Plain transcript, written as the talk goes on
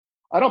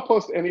I don't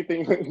post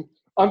anything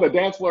on the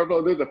dance floor,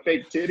 bro. There's a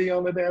fake titty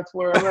on the dance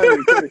floor. I'm not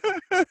even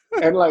kidding.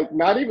 And like,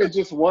 not even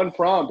just one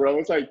prom, bro.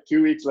 It's like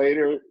 2 weeks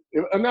later.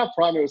 Not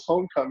prom, it was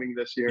homecoming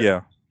this year. Yeah.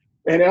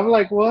 And I'm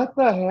like, what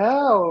the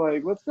hell?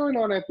 Like, what's going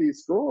on at these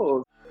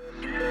schools?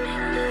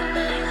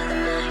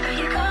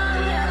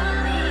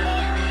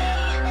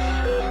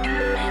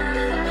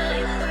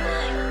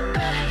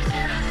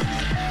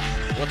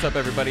 What's up,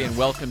 everybody, and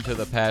welcome to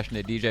the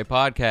Passionate DJ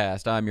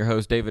Podcast. I'm your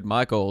host, David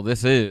Michael.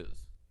 This is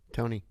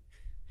Tony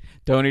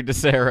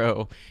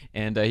DeSero,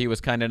 and he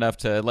was kind enough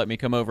to let me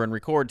come over and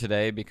record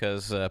today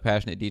because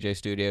Passionate DJ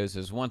Studios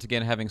is once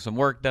again having some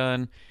work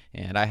done,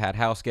 and I had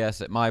house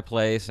guests at my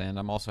place, and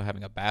I'm also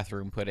having a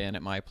bathroom put in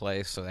at my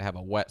place, so they have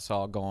a wet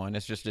saw going.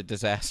 It's just a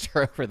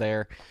disaster over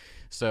there.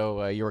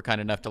 So you were kind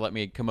enough to let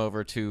me come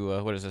over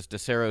to, what is this,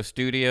 DeSero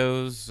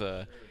Studios,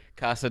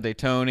 Casa de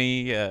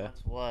Tony.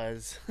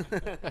 was.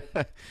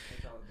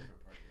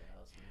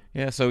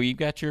 Yeah, so you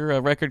got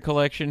your record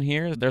collection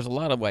here. There's a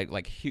lot of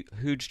like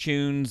huge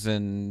tunes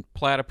and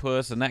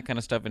platypus and that kind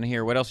of stuff in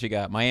here. What else you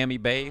got? Miami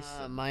bass?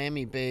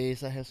 Miami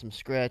bass. I have some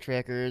scratch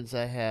records.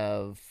 I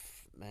have,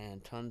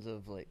 tons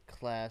of like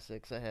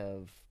classics. I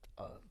have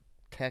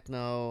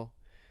techno.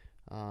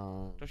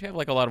 Don't you have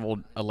like a lot of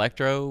old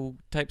electro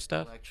type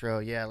stuff? Electro,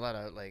 yeah, a lot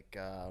of like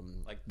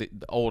the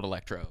old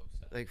electro.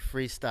 like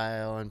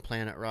freestyle and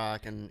Planet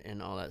Rock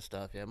and all that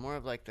stuff. Yeah, more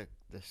of like the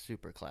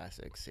super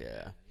classics.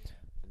 Yeah.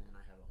 And then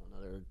I have a whole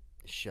other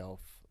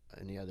shelf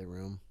in the other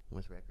room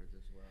with records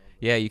as well.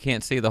 Yeah, you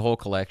can't see the whole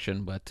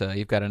collection, but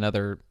you've got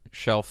another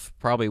shelf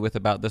probably with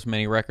about this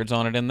many records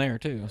on it in there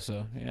too.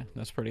 So yeah,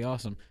 that's pretty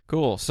awesome.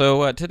 Cool.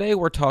 So today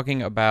we're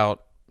talking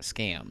about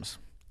scams.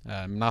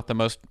 Not the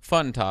most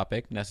fun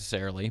topic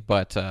necessarily,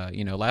 but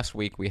last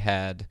week we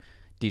had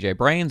DJ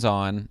Brains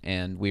on,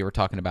 and we were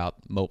talking about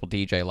mobile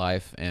DJ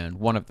life, and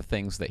one of the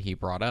things that he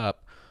brought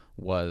up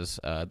was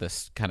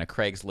this kind of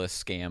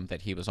Craigslist scam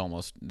that he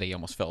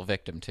almost fell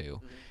victim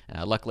to.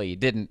 Luckily he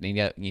didn't. He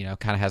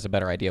kind of has a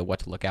better idea what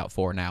to look out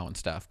for now and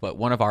stuff. But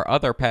one of our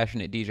other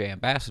passionate DJ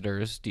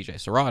ambassadors, DJ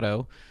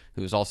Serrato,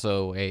 who's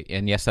also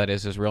and yes, that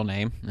is his real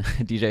name,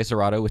 DJ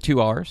Serrato with 2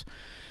 R's.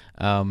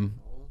 Or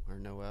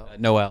Noel.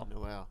 Noel.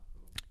 Noel.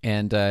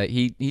 And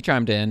he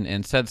chimed in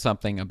and said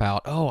something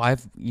about,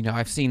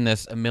 I've seen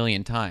this a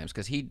million times,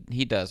 because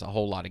he does a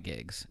whole lot of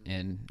gigs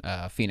in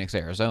Phoenix,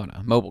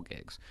 Arizona, mobile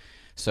gigs.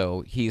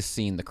 So he's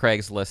seen the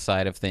Craigslist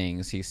side of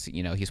things.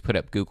 He's put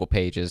up Google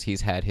pages.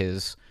 He's had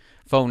his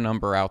phone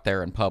number out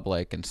there in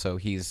public, and so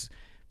he's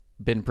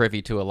been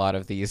privy to a lot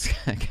of these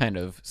kind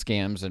of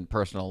scams and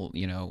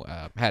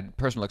had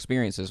personal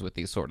experiences with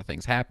these sort of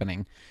things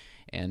happening.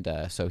 And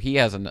so he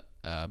has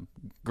a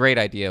great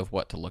idea of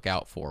what to look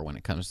out for when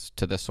it comes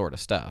to this sort of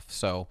stuff.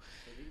 So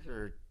these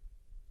are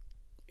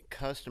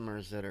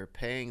customers that are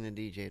paying the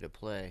DJ to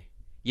play.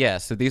 Yeah,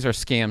 so these are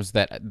scams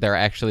that they're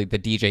actually, the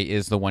DJ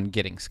is the one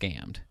getting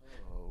scammed.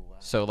 Oh, wow.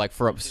 So like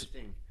for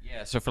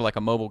like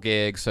a mobile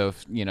gig, so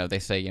if, they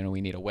say,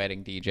 we need a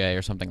wedding DJ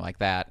or something like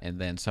that,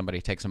 and then somebody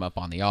takes them up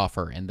on the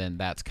offer, and then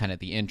that's kind of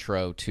the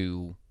intro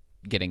to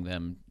getting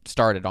them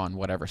started on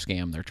whatever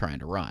scam they're trying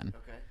to run.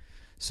 Okay.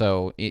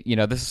 So,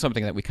 this is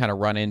something that we kind of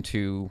run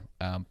into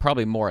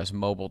probably more as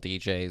mobile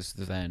DJs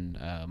than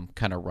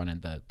kind of running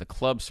the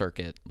club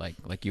circuit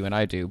like you and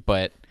I do.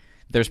 But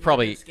there's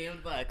probably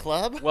scammed by a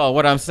club. Well,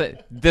 what I'm saying,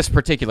 this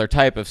particular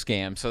type of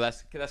scam. So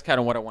that's kind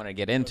of what I want to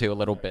get into a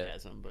little bit.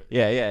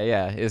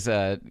 Yeah. Is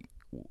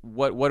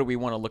what do we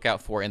want to look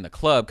out for in the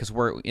club? Because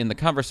we're in the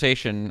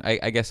conversation.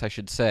 I guess I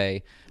should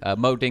say,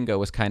 Mo Dingo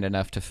was kind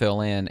enough to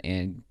fill in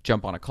and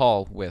jump on a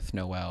call with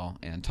Noel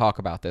and talk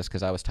about this,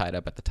 because I was tied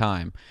up at the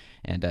time.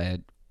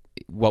 And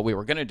what we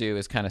were going to do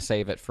is kind of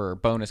save it for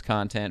bonus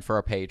content for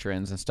our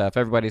patrons and stuff.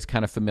 Everybody's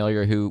kind of familiar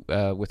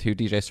with who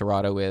DJ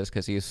Serrato is,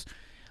 because he's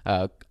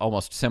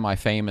almost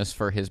semi-famous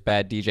for his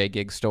bad DJ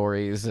gig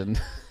stories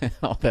and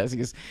all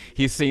that.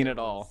 He's seen it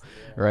all,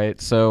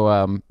 right?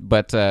 So,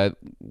 but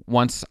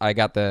once I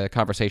got the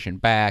conversation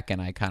back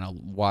and I kind of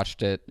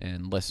watched it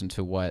and listened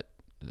to what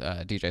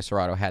DJ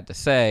Serrato had to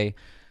say,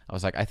 I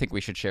was like, I think we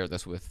should share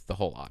this with the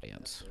whole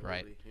audience,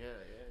 right? Yeah.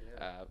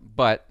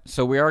 But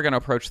so we are going to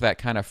approach that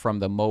kind of from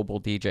the mobile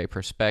DJ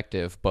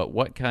perspective. But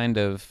what kind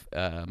of,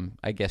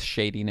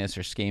 shadiness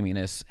or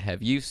scaminess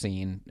have you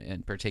seen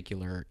in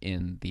particular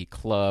in the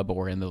club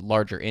or in the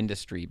larger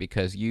industry?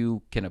 Because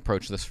you can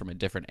approach this from a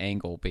different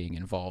angle, being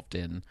involved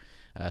in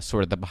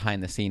sort of the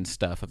behind-the-scenes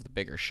stuff of the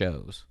bigger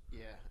shows.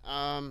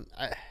 Yeah.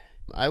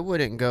 I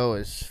wouldn't go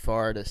as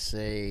far to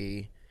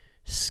say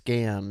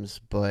scams,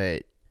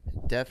 but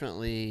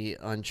definitely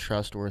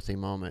untrustworthy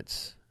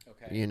moments.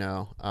 Okay.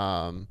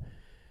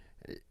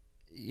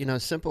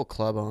 Simple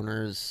club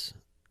owners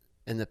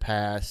in the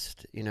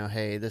past,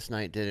 hey, this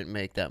night didn't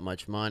make that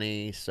much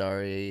money.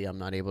 Sorry, I'm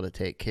not able to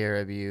take care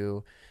of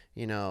you.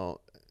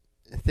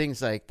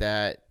 Things like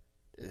that.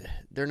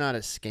 They're not a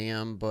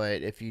scam,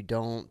 but if you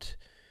don't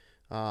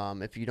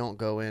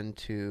go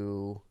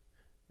into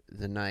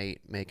the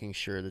night making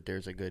sure that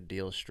there's a good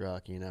deal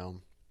struck,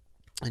 and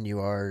you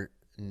are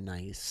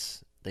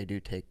nice, they do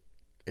take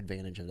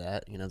advantage of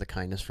that, the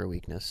kindness for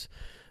weakness.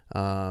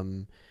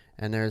 And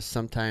there's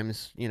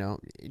sometimes,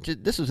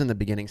 this was in the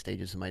beginning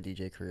stages of my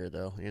DJ career,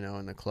 though,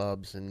 in the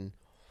clubs, and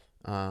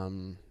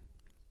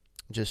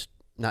just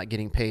not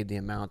getting paid the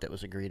amount that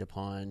was agreed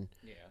upon,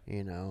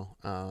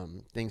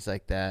 things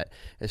like that.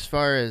 As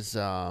far as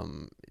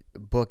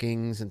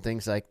bookings and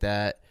things like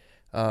that,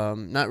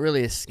 not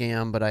really a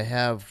scam, but I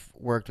have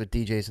worked with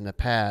DJs in the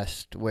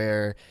past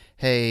where,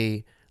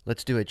 hey,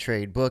 let's do a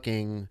trade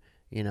booking,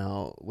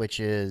 which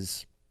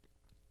is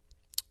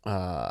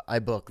I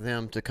book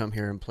them to come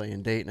here and play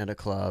in Dayton at a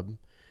club,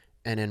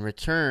 and in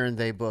return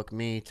they book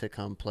me to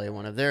come play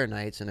one of their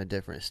nights in a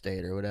different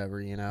state or whatever,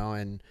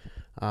 and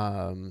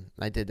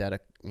I did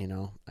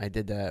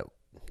that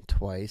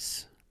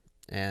twice,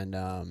 and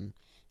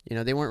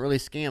they weren't really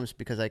scams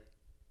because I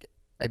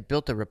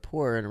built a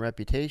rapport and a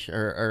reputation,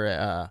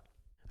 or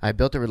I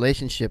built a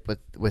relationship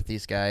with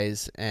these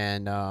guys,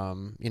 and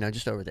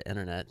just over the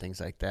internet, things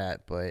like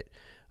that. But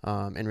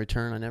in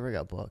return, I never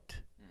got booked.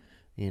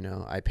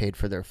 I paid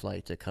for their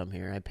flight to come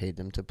here. I paid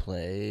them to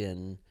play,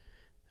 and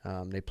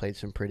they played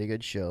some pretty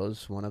good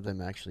shows. One of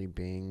them actually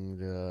being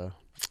the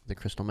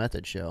Crystal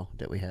Method show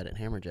that we had at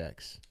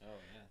Hammerjacks. Oh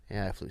yeah.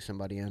 Yeah, I flew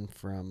somebody in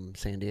from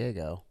San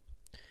Diego,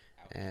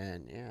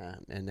 and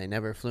they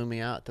never flew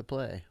me out to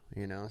play.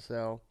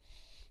 So.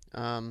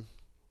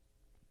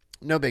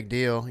 No big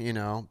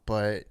deal,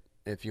 but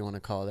if you want to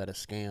call that a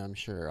scam,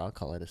 sure, I'll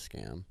call it a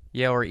scam.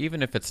 Yeah, or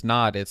even if it's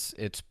not, it's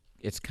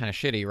kind of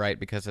shitty, right?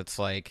 Because it's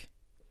like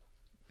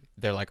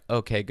they're like,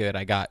 okay, good,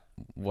 I got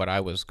what I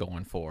was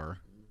going for,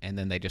 and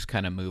then they just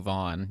kind of move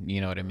on.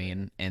 You know what I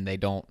mean? And they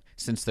don't,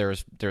 since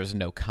there's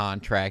no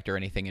contract or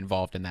anything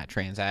involved in that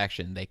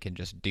transaction, they can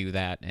just do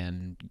that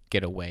and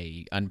get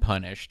away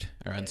unpunished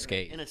or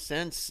unscathed. In a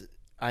sense,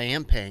 I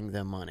am paying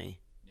them money.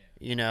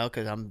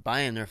 Because I'm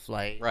buying their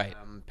flight, right?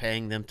 I'm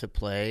paying them to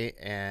play,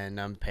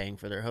 and I'm paying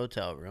for their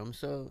hotel room.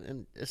 So,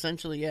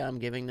 essentially, yeah, I'm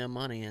giving them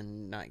money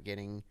and not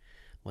getting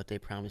what they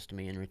promised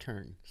me in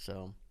return.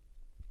 So,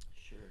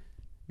 sure.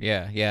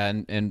 Yeah,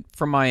 and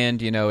from my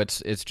end,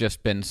 it's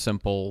just been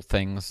simple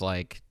things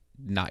like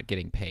not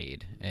getting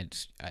paid.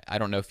 I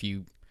don't know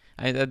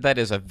if that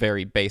is a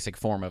very basic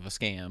form of a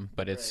scam,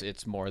 but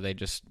it's more they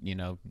just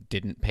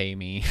didn't pay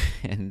me,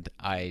 and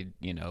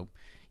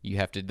you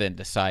have to then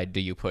decide, do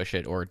you push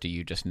it or do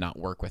you just not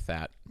work with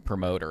that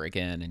promoter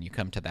again, and you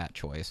come to that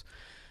choice.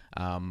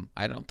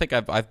 I don't think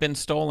I've been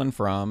stolen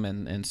from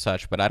and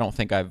such, but I don't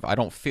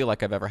feel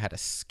like I've ever had a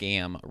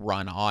scam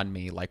run on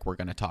me like we're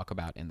going to talk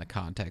about in the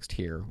context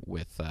here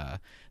with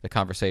the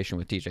conversation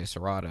with DJ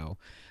Serrato.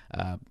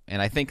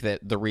 And I think that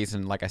the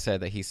reason, like I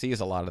said, that he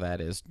sees a lot of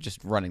that is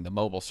just running the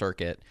mobile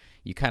circuit.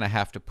 You kind of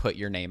have to put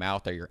your name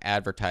out there. You're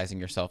advertising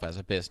yourself as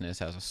a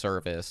business, as a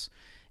service.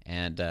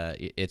 And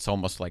it's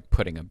almost like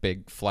putting a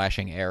big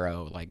flashing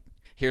arrow, like,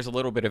 here's a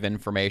little bit of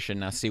information,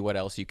 now see what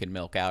else you can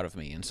milk out of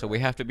me. And so we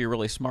have to be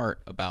really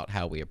smart about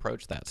how we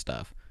approach that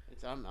stuff.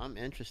 I'm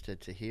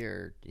interested to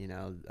hear,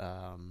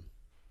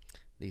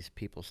 these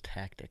people's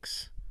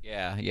tactics.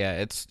 Yeah,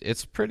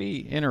 it's pretty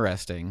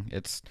interesting.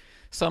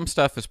 Some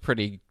stuff is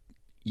pretty,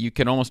 you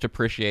can almost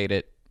appreciate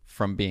it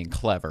from being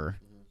clever,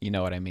 you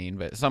know what I mean?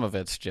 But some of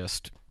it's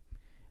just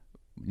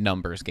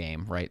numbers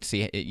game, right?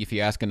 See, if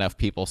you ask enough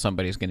people,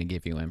 somebody's going to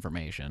give you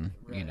information,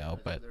 right.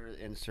 But they're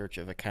in search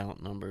of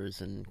account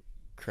numbers and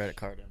credit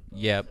card info,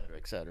 yep,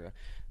 et cetera.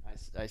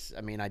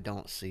 I mean, I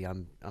don't see.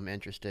 I'm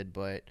interested,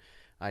 but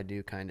I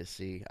do kind of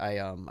see.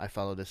 I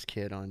follow this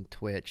kid on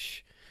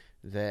Twitch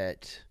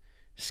that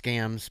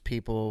scams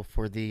people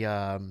for the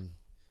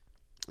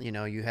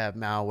you have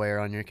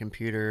malware on your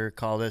computer,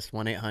 call this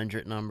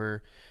 1-800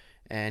 number,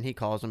 and he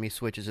calls them. He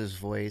switches his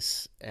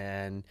voice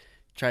and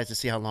tries to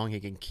see how long he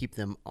can keep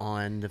them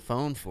on the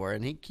phone for,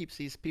 and he keeps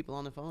these people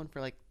on the phone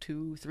for like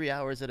 2-3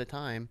 hours at a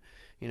time,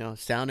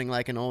 sounding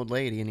like an old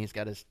lady, and he's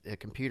got a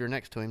computer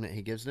next to him that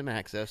he gives them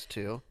access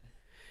to,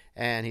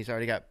 and he's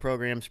already got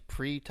programs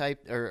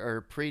pre-typed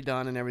or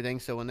pre-done and everything,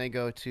 so when they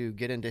go to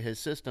get into his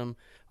system,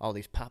 all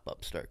these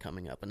pop-ups start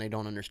coming up, and they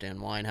don't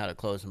understand why and how to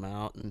close them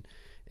out,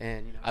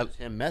 and just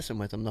him messing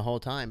with them the whole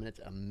time, and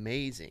it's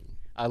amazing.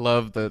 I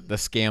love the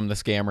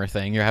scammer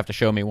thing. You have to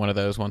show me one of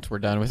those once we're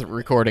done with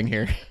recording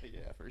here.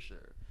 Sure.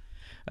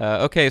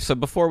 Okay, so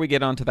before we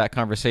get on to that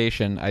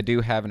conversation, I do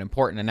have an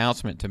important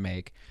announcement to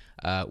make.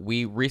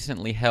 We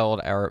recently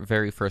held our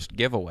very first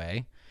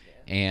giveaway,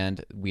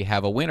 and we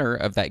have a winner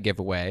of that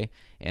giveaway,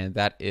 and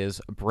that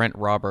is Brent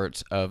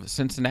Roberts of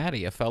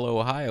Cincinnati, a fellow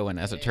Ohioan,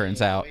 as it turns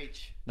out.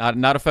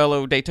 Not a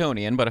fellow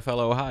Daytonian, but a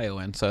fellow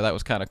Ohioan, so that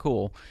was kind of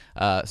cool.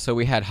 So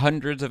we had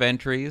hundreds of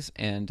entries,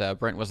 and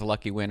Brent was a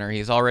lucky winner.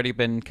 He's already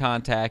been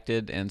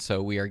contacted, and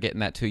so we are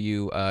getting that to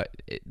you.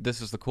 This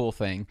is the cool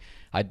thing.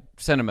 I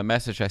sent him a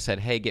message. I said,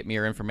 hey, get me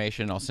your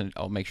information.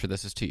 I'll make sure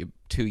this is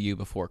to you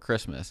before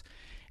Christmas.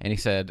 And he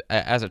said,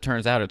 as it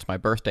turns out, it's my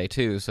birthday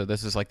too, so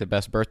this is like the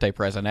best birthday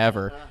present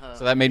ever.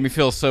 So that made me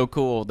feel so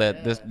cool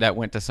that that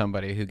went to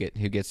somebody who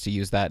gets to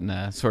use that in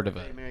a sort of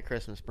a Merry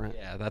Christmas, Brent.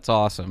 Yeah, that's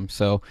awesome.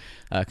 So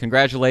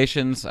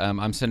congratulations.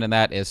 I'm sending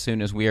that as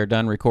soon as we are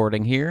done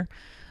recording here.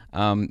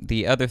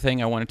 The other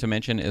thing I wanted to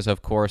mention is,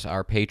 of course,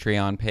 our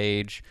Patreon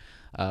page.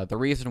 The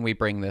reason we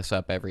bring this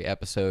up every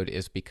episode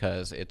is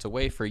because it's a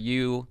way for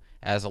you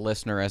as a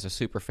listener, as a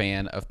super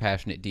fan of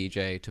Passionate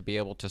DJ, to be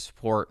able to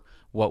support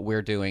what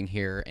we're doing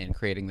here and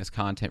creating this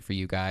content for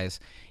you guys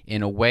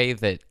in a way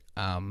that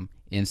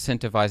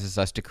incentivizes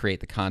us to create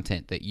the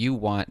content that you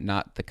want,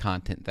 not the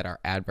content that our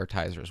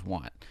advertisers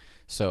want.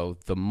 So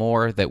the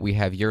more that we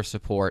have your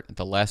support,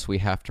 the less we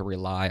have to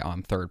rely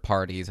on third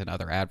parties and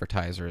other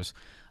advertisers,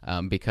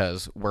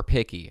 because we're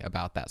picky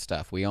about that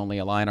stuff. We only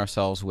align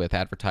ourselves with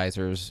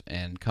advertisers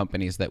and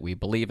companies that we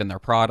believe in their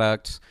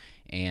products.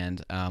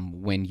 And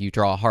when you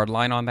draw a hard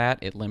line on that,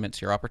 it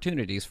limits your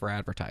opportunities for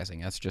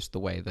advertising. That's just the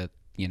way that,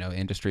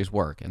 industries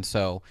work. And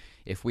so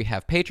if we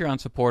have Patreon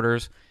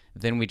supporters,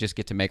 then we just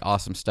get to make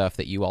awesome stuff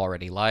that you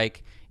already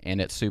like,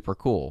 and it's super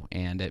cool,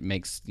 and it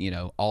makes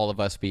all of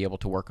us be able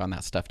to work on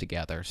that stuff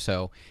together.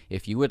 So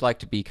if you would like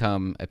to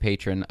become a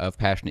patron of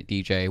Passionate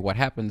DJ, what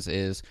happens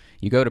is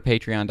you go to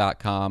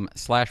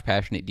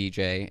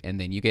patreon.com/passionatedj, and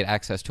then you get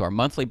access to our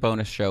monthly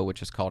bonus show,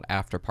 which is called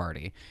After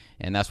Party,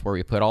 and that's where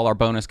we put all our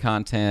bonus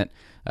content,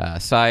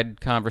 side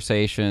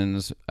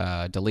conversations,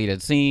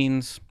 deleted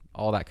scenes,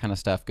 all that kind of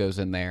stuff goes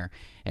in there,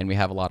 and we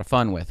have a lot of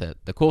fun with it.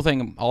 The cool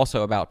thing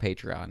also about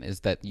Patreon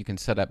is that you can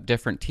set up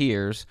different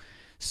tiers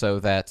so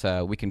that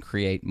we can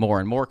create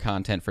more and more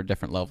content for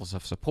different levels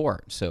of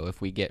support. So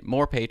if we get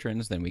more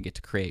patrons, then we get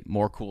to create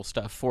more cool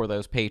stuff for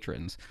those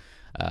patrons.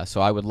 So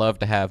I would love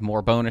to have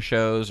more bonus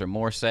shows or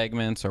more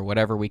segments or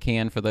whatever we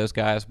can for those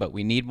guys, but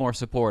we need more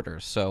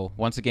supporters. So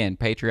once again,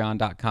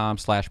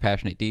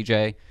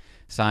 patreon.com/passionatedj.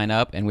 Sign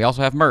up, and we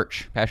also have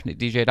merch,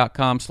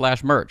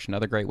 passionatedj.com/merch,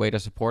 another great way to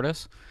support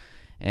us.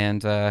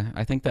 And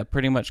I think that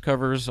pretty much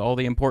covers all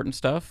the important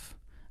stuff.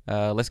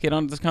 Let's get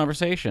on to this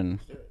conversation.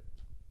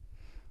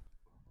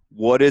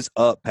 What is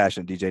up,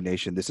 Passionate DJ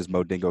Nation? This is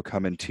Mo Dingo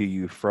coming to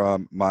you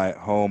from my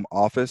home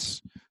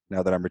office.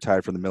 Now that I'm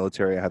retired from the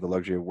military, I have the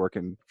luxury of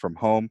working from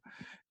home.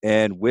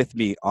 And with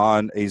me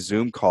on a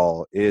Zoom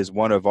call is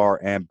one of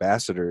our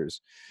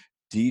ambassadors,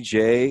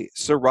 DJ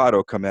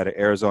Serrato, coming out of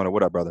Arizona.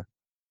 What up, brother?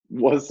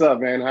 What's up,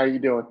 man? How you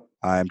doing?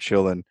 I'm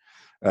chilling.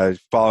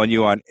 Following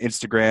you on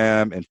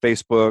Instagram and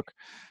Facebook,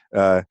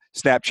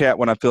 Snapchat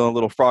when I'm feeling a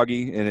little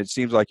froggy, and it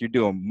seems like you're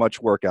doing much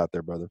work out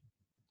there, brother.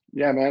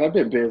 Yeah, man, I've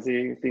been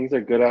busy. Things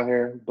are good out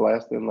here,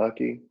 blessed and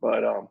lucky.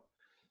 But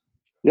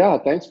yeah,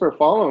 thanks for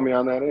following me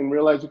on that. I didn't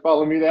realize you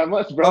followed me that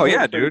much, bro. Oh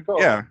yeah, dude. Cool.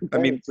 Yeah,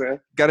 Thanks, man.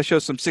 Got to show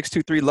some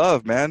 623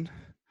 love, man.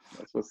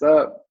 That's what's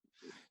up.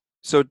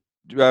 So,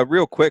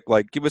 real quick,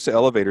 give us an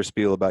elevator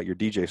spiel about your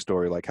DJ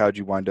story. How'd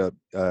you wind up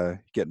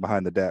getting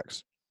behind the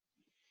decks?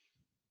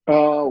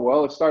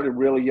 Well, it started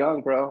really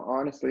young, bro.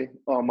 Honestly,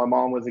 my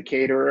mom was a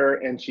caterer,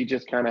 and she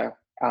just kind of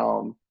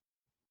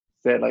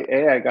said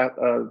 "Hey, I got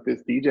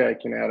this DJ I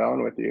can add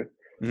on with you,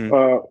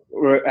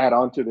 or add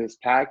on to this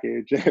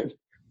package." And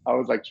I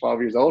was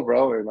 12 years old,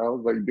 bro, and I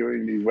was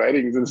doing these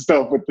weddings and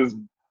stuff with this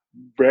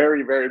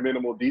very, very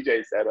minimal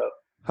DJ setup.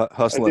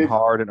 Hustling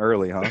hard and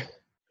early, huh?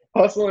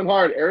 Hustling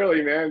hard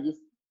early, man.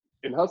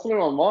 And hustling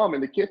my mom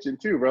in the kitchen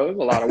too, bro. It was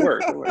a lot of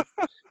work.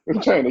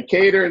 I'm trying to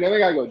cater, and then I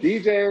gotta go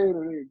DJ, and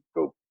then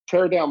go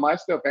tear down my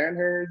stuff and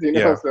hers,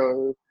 Yeah.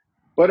 So,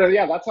 but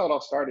yeah, that's how it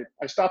all started.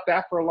 I stopped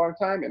that for a long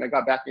time, and I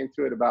got back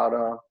into it about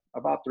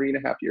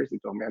 3.5 years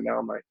ago, man. Now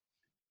I'm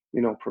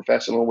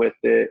professional with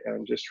it, and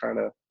I'm just trying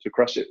to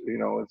crush it,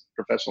 as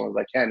professional as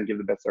I can and give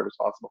the best service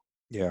possible.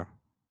 Yeah,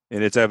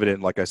 and it's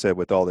evident, like I said,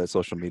 with all that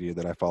social media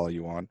that I follow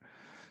you on.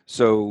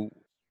 So,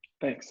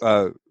 thanks.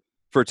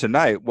 For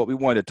tonight, what we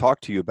wanted to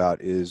talk to you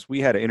about is we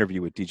had an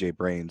interview with DJ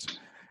Brains.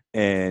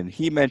 And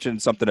he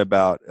mentioned something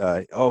about,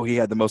 he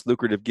had the most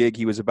lucrative gig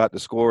he was about to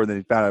score, and then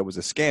he found out it was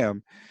a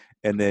scam.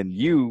 And then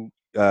you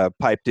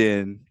piped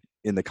in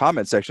the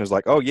comment section, was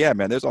like, oh, yeah,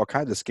 man, there's all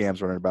kinds of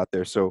scams running about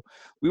there. So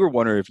we were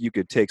wondering if you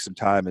could take some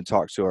time and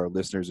talk to our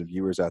listeners and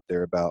viewers out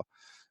there about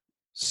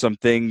some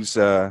things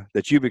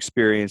that you've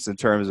experienced in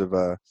terms of,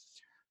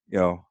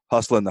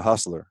 hustling the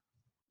hustler.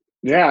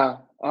 Yeah.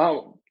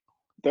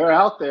 They're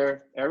out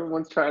there.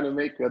 Everyone's trying to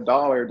make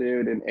 $1,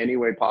 dude, in any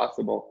way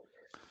possible.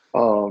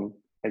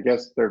 I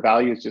guess their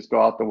values just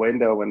go out the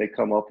window when they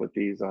come up with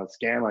these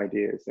scam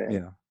ideas. And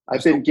yeah.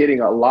 I've been getting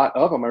a lot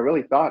of them. I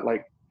really thought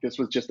this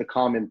was just a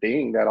common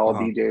thing that all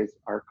DJs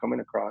are coming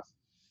across.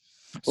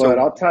 So but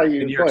I'll tell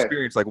you, in your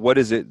experience, what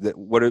is it that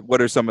what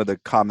are some of the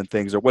common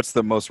things, or what's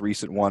the most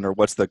recent one, or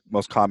what's the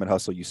most common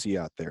hustle you see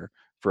out there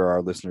for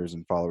our listeners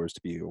and followers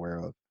to be aware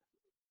of?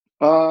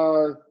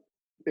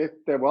 It's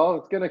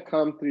going to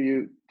come to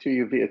you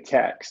via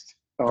text.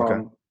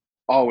 Okay.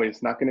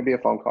 Always not going to be a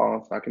phone call.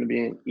 It's not going to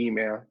be an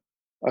email.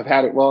 I've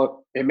had it.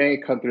 Well, it may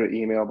come through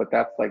email, but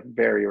that's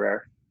very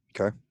rare.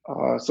 Okay.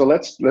 So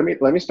let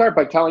me start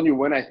by telling you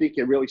when I think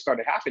it really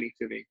started happening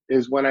to me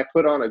is when I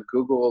put on a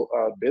Google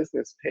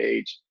business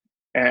page,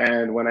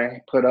 and when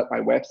I put up my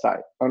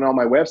website. And on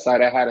my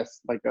website, I had a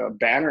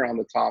banner on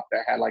the top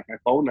that had my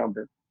phone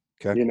number.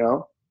 Okay.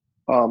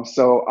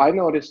 So I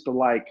noticed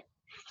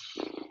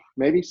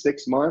maybe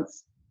 6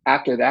 months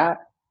after that,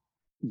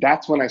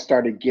 that's when I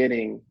started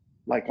getting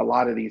like a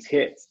lot of these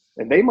hits.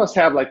 And they must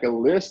have like a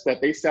list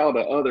that they sell to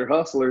other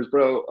hustlers,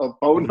 bro, of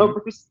phone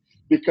numbers,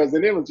 because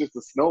then it was just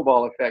a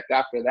snowball effect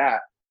after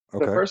that. The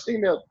Okay. first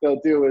thing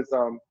they'll do is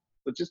so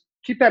just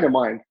keep that in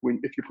mind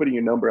if you're putting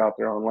your number out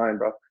there online,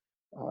 bro.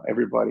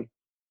 Everybody.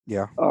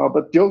 Yeah.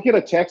 But you'll get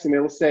a text and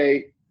it'll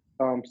say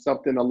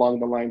something along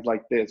the lines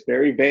like this,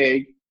 very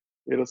vague.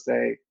 It'll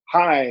say,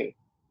 "Hi,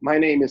 my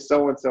name is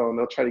so and so," and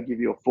they'll try to give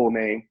you a full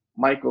name,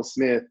 Michael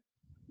Smith.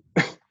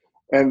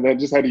 And I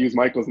just had to use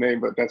Michael's name,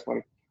 but that's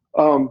funny.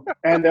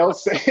 And they'll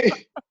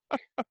say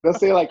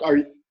like,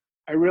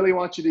 I really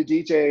want you to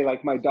DJ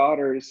like my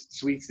daughter's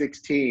sweet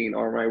 16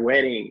 or my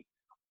wedding.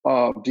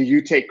 Do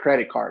you take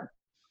credit card?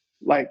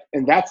 Like,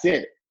 and that's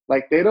it.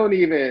 Like, they don't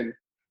even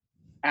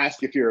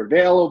ask if you're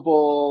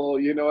available.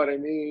 You know what I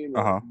mean?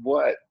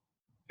 What?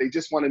 They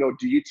just want to know,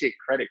 do you take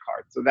credit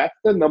cards? So that's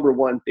the number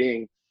one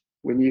thing.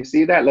 When you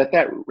see that, let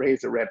that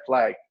raise a red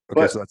flag.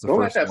 Okay, But so that's the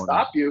don't first let that one.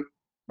 stop you.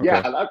 Okay.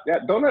 Yeah,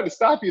 don't let it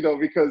stop you though,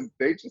 because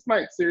they just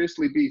might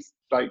seriously be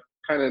like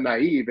kind of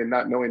naive and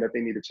not knowing that they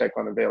need to check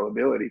on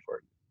availability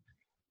for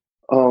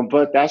you.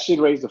 But that should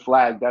raise the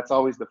flag. That's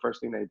always the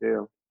first thing they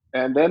do.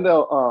 And then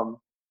they'll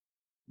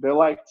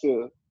like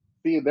to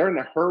see, they're in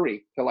a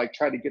hurry to like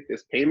try to get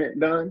this payment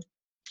done.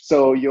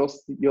 So you'll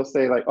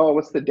say like, "Oh,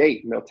 what's the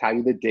date?" And they'll tell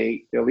you the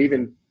date. They'll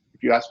even,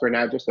 if you ask for an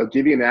address, they'll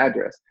give you an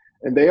address.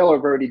 And they'll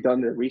have already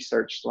done their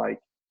research, like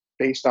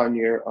based on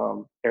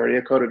your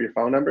area code of your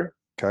phone number.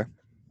 Okay.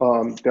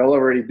 They'll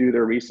already do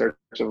their research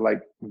of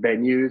like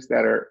venues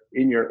that are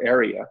in your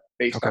area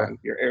based on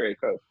your area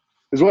code,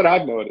 is what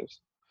I've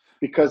noticed,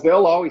 because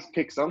they'll always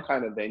pick some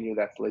kind of venue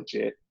that's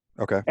legit.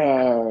 Okay.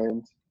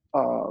 And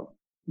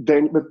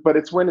then, but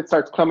it's when it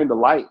starts coming to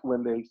light,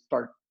 when they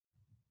start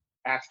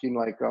asking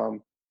like,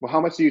 well, how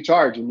much do you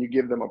charge? And you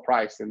give them a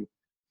price, and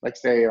like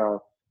say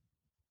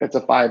it's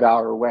a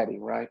 5-hour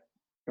wedding, right?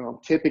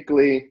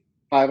 Typically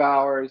 5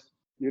 hours,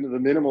 the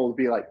minimum would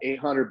be like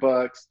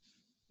 $800.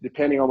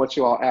 Depending on what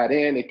you all add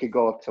in, it could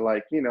go up to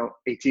like,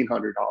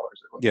 $1,800.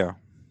 Yeah.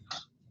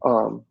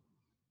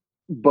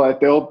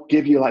 But they'll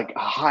give you like a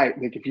high,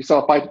 like if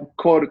I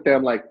quoted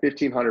them like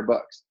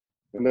 $1,500,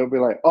 and they'll be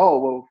like,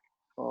 "Oh,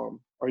 well,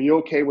 are you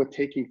okay with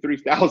taking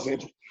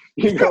 3,000?"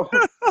 And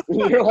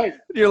you're like,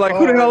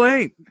 who the hell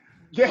ain't?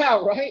 Yeah,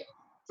 right.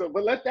 So,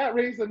 but let that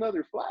raise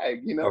another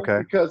flag, Okay.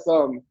 because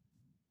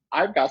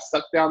I've got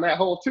sucked down that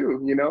hole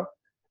too,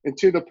 and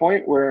to the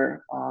point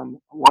where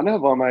one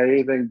of them I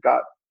even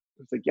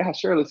was like, "Yeah,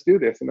 sure, let's do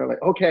this." And they're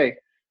like, "Okay,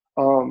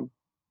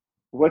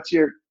 what's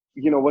your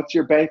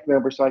bank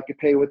number so I could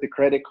pay with the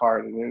credit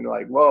card?" And then they're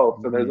like, "Whoa!"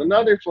 So there's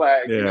another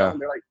flag, Yeah.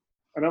 And they're like,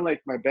 and I'm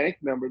like, "My bank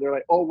number." They're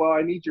like, "Oh, well,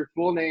 I need your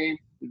full name,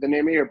 the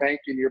name of your bank,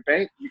 and your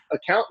bank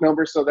account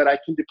number so that I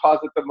can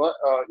deposit the money,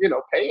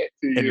 pay it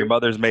to you." And your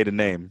mother's maiden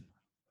name.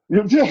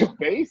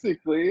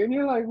 Basically, and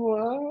you're like,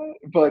 "What?"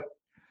 But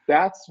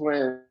that's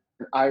when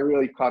I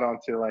really caught on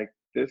to like,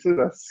 this is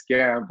a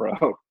scam, bro.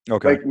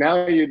 Okay. Like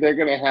now they're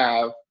gonna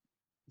have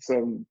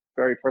some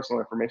very personal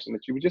information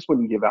that you just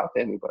wouldn't give out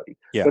to anybody.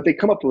 Yeah. But they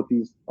come up with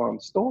these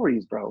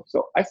stories, bro.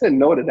 So I said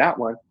no to that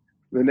one.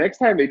 The next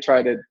time they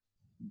try to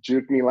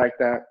juke me like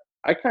that,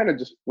 I kind of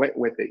just went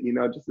with it,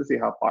 just to see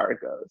how far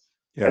it goes.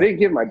 Yeah. I didn't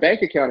give my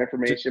bank account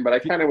information, but I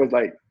kind of was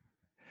like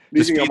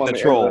just leaving feed them on the the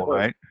troll,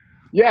 right?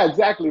 Yeah,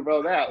 exactly,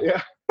 bro. That,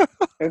 yeah.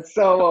 And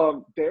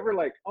so they were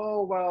like,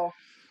 "Oh, well,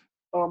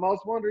 I was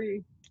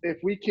wondering if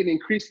we can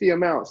increase the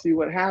amount." See,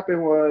 what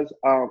happened was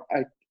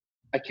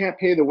I can't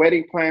pay the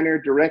wedding planner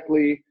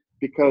directly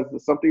because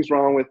something's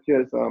wrong with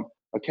his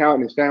account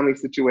and his family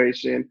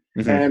situation,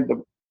 and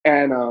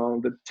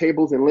the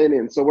tables and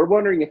linen. So we're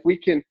wondering if we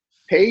can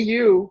pay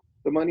you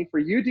the money for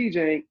you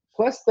DJing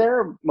plus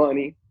their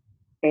money,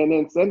 and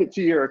then send it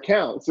to your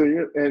account.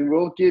 And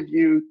we'll give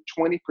you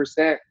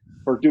 20%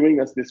 for doing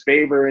us this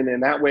favor, and then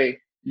that way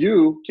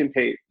you can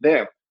pay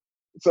them.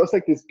 So it's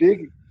like this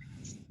big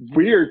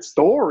weird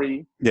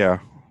story. Yeah.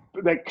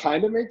 That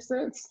kind of makes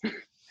sense.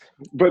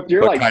 But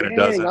you're like, "Dang,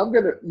 doesn't.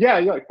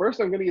 you're like, first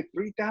I'm gonna get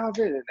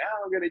 3,000, and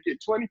now I'm gonna get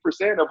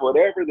 20% of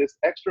whatever this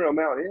extra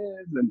amount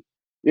is." And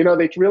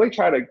they really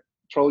try to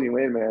troll you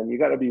in, man. You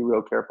got to be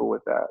real careful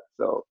with that.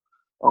 So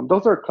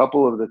those are a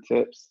couple of the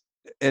tips.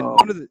 And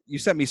you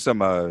sent me some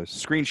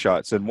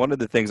screenshots, and one of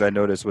the things I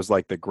noticed was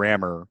like the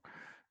grammar,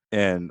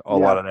 and a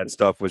lot of that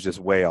stuff was just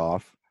way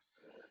off.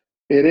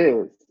 It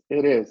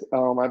is.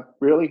 I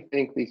really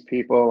think these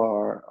people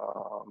are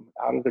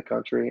out of the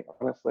country,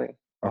 honestly.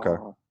 Okay.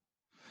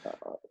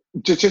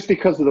 Just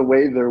because of the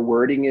way their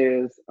wording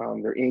is,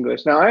 their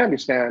English. Now I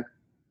understand,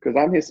 because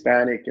I'm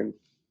Hispanic and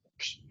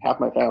half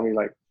my family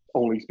like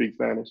only speaks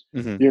Spanish.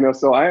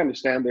 So I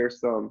understand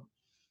there's some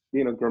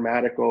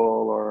grammatical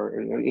or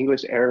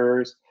English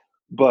errors,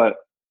 but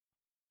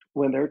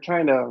when they're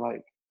trying to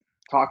like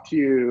talk to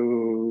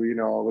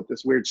you, with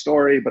this weird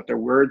story, but their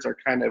words are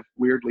kind of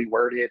weirdly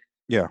worded.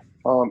 Yeah.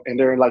 And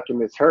they're like in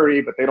this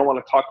hurry, but they don't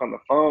want to talk on the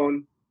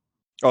phone.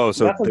 Oh,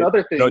 so that's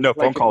another thing. No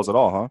phone calls at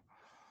all, huh?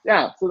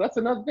 Yeah, so that's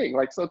another thing.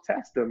 Like, so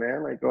test them,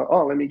 man. Like,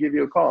 "Oh, let me give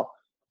you a call.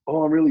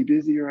 Oh, I'm really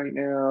busy right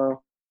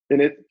now."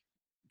 And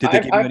Did they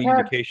give you I've any had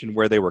indication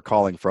where they were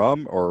calling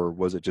from, or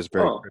was it just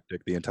very oh,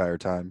 cryptic the entire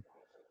time?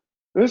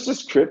 it was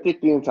just cryptic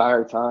the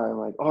entire time.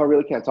 Like, oh, I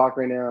really can't talk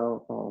right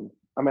now.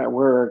 I'm at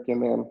work,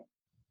 and then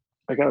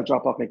I gotta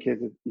drop off my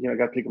kids. You know, I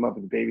gotta pick them up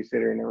with the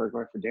babysitter, and then we're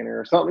going for dinner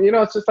or something. You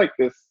know, it's just like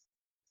this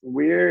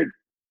weird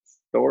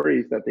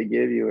stories that they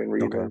give you and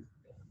Okay. reasons,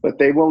 but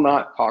they will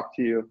not talk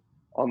to you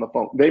on the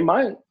phone. They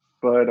might,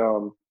 but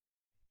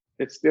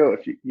it's still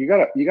if you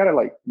gotta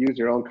like use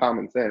your own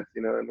common sense,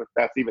 you know, and if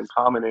that's even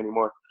common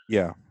anymore.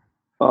 Yeah.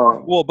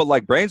 Um, Well, but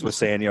like Brains was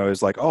saying,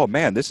 is like, oh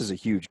man, this is a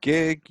huge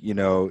gig.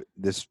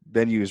 This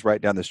venue is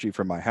right down the street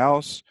from my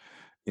house.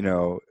 You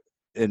know,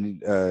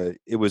 and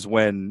it was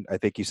when I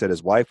think he said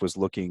his wife was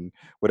looking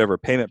whatever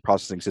payment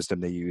processing system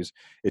they use.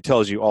 It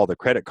tells you all the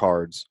credit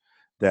cards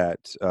that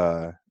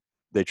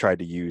they tried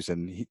to use,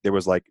 and there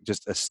was like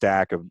just a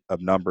stack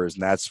of numbers,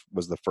 and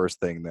was the first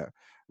thing that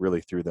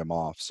really threw them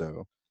off.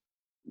 So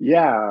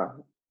yeah,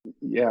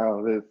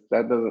 yeah,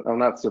 that doesn't. I'm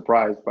not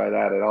surprised by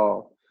that at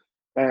all.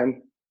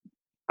 And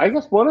I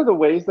guess one of the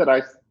ways that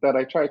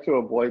I try to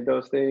avoid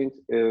those things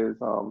is,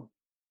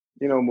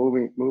 you know,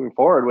 moving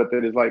forward with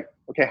it is like,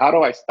 okay, how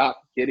do I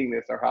stop getting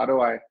this, or how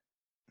do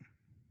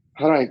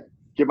I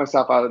get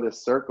myself out of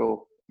this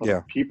circle of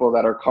yeah, people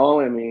that are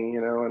calling me,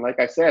 you know? And like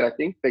I said, I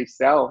think they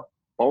sell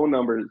phone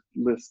number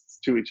lists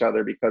to each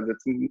other because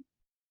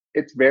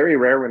it's very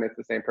rare when it's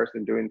the same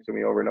person doing it to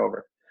me over and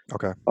over.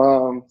 okay.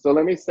 So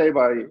let me say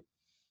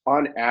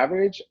on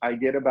average, I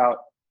get about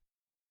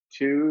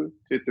 2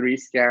 to 3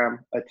 scam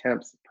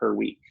attempts per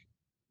week.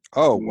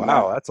 Oh Not,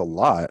 wow, that's a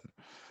lot.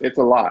 it's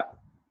a lot.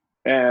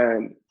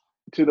 And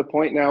to the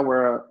point now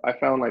where I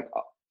found like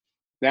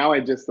now I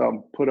just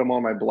put them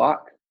on my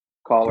block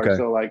caller. Okay,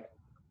 So like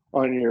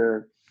on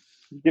your,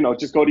 you know,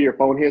 just go to your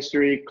phone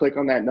history, click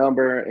on that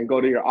number, and go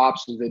to your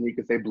options, and you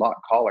can say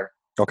block caller.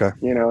 okay.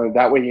 You know,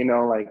 that way you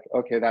know, like,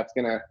 okay, that's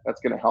gonna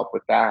help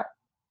with that.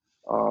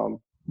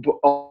 But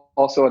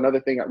also another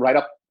thing, right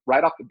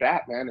off the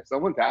bat, man, if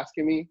someone's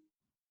asking me,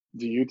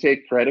 do you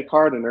take credit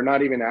card, and they're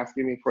not even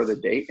asking me for the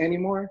date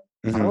anymore,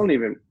 I Hmm. don't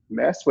even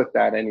mess with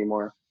that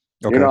anymore.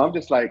 You Okay, know, I'm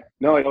just like,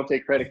 no, I don't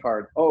take credit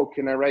card. Oh,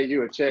 can I write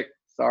you a check?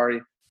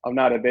 Sorry, I'm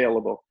not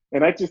available.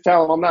 And I just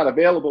tell them I'm not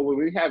available when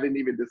we haven't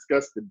even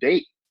discussed the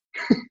date,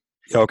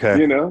 okay,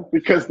 you know,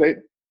 because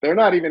they're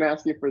not even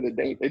asking for the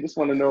date. They just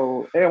want to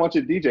know, hey, I want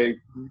you to DJ.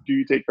 Do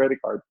you take credit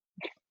card?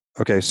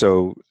 okay.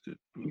 So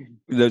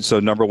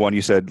number one,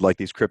 you said like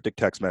these cryptic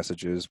text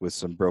messages with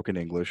some broken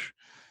English.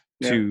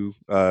 Yeah, Two,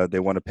 they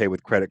want to pay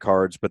with credit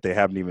cards, but they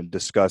haven't even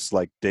discussed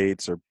like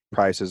dates or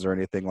prices or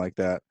anything like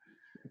that.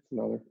 that's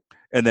another.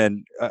 And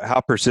then, how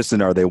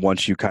persistent are they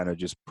once you kind of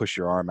just push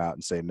your arm out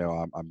and say,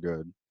 "No, I'm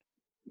good."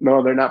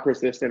 No, they're not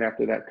persistent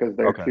after that because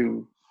Okay.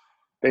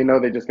 they know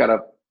they just got to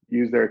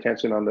use their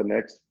attention on the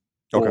next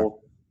Okay.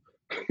 goal.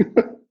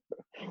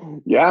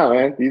 Yeah,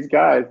 man, these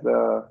guys,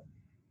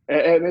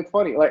 and it's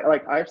funny,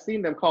 like I've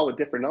seen them call with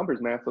different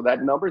numbers, man. So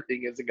that number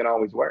thing isn't gonna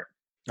always work.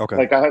 Okay.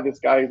 Like I had this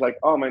guy, he's like,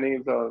 oh, my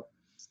name's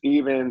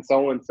Steven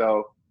so and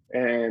so,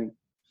 and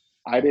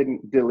I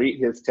didn't delete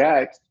his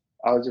text.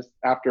 I was just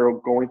after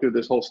going through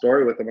this whole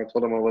story with him, I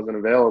told him I wasn't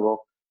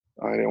available.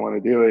 I didn't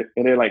want to do it,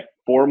 and then like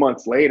 4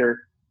 months later,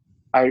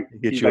 Hit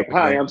he's you like, up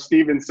hi, again. I'm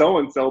Steven so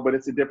and so, but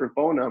it's a different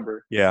phone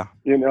number, Yeah.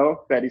 you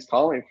know, that he's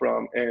calling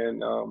from.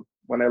 And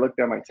when I looked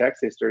at my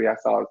text history, I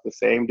saw it's the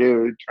same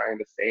dude trying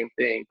the same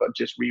thing, but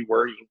just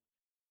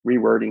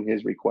rewording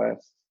his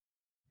request.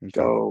 Okay.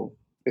 So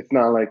it's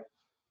not like,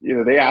 you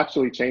know, they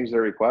actually change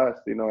their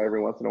request, you know,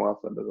 every once in a while,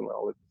 so it doesn't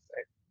always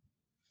the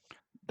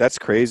That's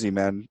crazy,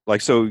 man.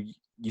 Like, so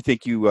you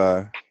think you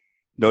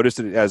noticed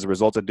it as a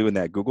result of doing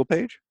that Google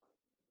page?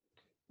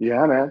 same.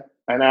 Yeah, man.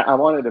 And I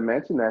wanted to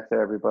mention that to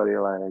everybody,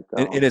 like,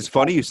 And it's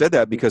funny you said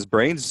that because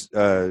Brains,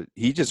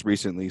 he just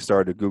recently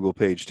started a Google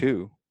page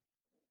too.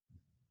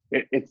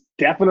 it's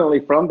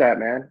definitely from that,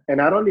 man.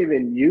 And I don't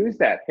even use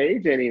that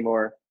page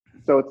anymore.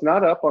 So it's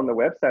not up on the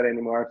website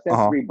anymore. I've since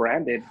Uh-huh.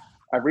 rebranded.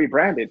 I've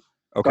rebranded.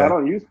 So I Okay.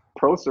 don't use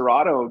Pro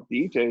Serrato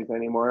DJs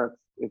anymore.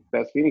 It's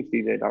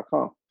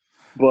bestphoenixdj.com.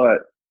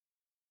 But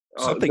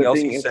Something the else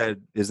thing he is,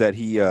 said is that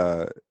he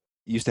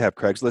used to have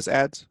Craigslist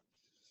ads.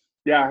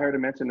 yeah, I heard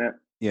him mention that.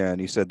 Yeah,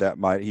 and he said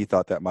he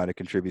thought that might have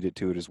contributed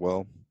to it as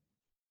well.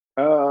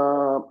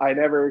 I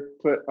never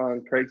put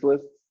on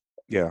Craigslist.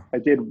 Yeah. I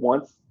did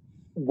once,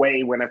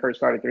 way when I first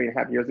started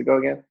 3.5 years ago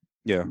again.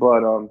 Yeah.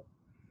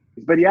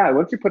 But yeah,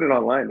 once you put it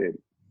online, dude,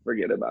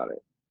 forget about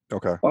it.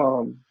 Okay.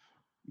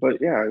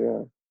 But yeah,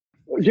 yeah.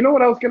 You know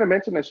what I was gonna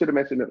mention? I should have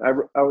mentioned it.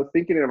 I was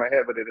thinking it in my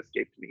head, but it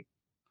escaped me.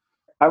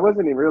 I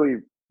wasn't even really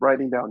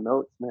writing down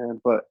notes,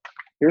 man. But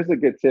here's a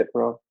good tip,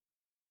 bro.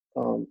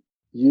 Um,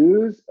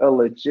 use a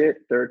legit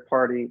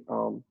third-party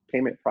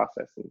payment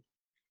processing,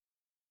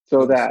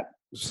 so that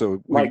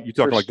So like you for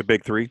talking like the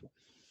big three?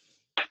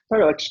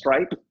 sorry, like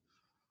Stripe.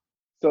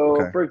 So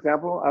Okay. for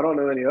example, I don't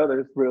know any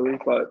others really,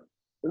 but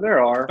there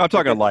are. I'm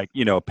talking Okay. like,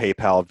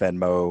 PayPal,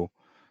 Venmo,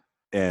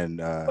 and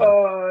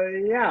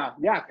Yeah,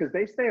 yeah, because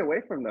they stay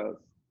away from those.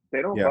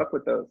 They don't yeah. fuck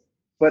with those.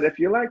 But if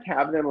you like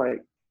have them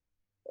like,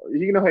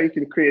 you know how you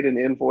can create an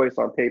invoice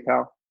on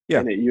PayPal?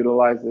 and it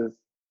utilizes,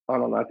 I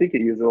don't know, I think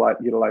it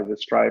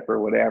utilizes Stripe or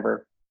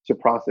whatever to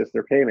process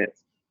their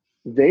payments.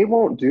 They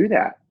won't do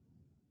that.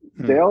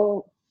 They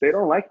don't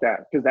like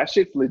that because that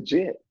shit's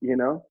legit, you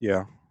know?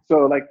 Yeah.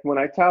 So like when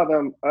I tell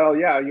them, oh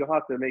yeah, you'll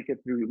have to make it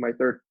through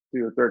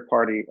a third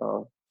party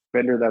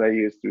vendor that I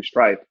use through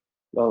Stripe.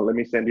 Well, let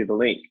me send you the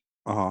link.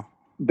 I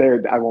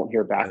won't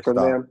hear back from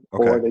them,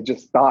 or they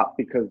just stop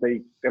because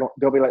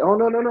they'll be like, oh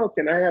no,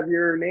 can I have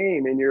your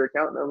name and your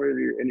account number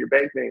and your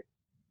bank name?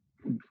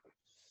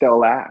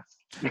 They'll ask.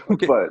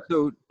 Okay. But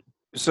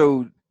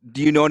so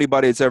do you know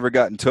anybody that's ever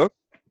gotten took?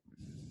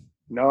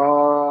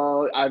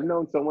 No, I've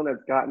known someone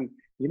that's gotten,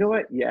 you know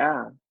what?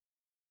 Yeah,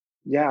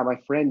 my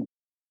friend.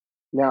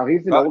 Now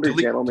he's an older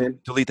gentleman.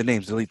 Delete the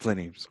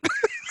names.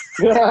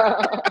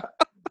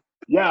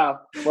 Yeah,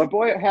 my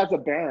boy has a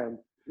band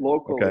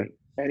locally,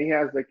 and he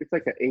has it's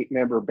like an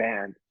 8-member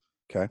band.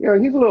 Okay. You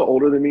know, he's a little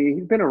older than me.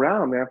 He's been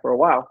around, man, for a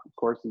while. Of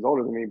course, he's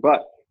older than me,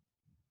 but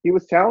he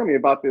was telling me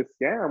about this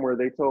scam where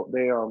they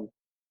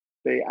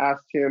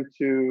asked him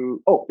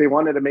to, they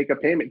wanted to make a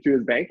payment to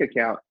his bank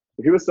account.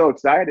 He was so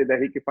excited that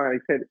he could finally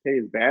pay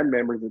his band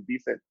members a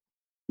decent,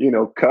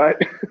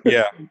 cut.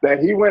 Yeah.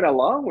 That he went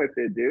along with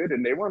it, dude.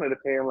 And they wanted to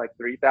pay him like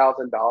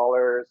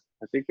 $3,000.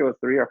 I think it was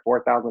 $3,000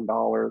 or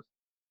 $4,000.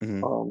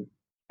 Mm-hmm.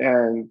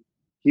 And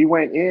he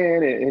went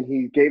in and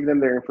he gave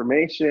them their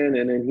information,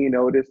 and then he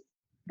noticed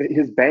that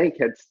his bank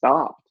had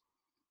stopped.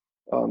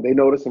 They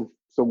noticed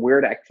some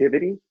weird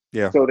activity.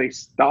 Yeah. So they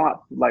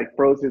stopped,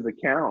 froze his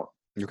account.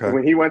 Okay. And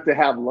when he went to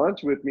have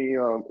lunch with me,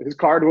 his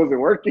card wasn't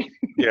working.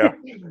 Yeah.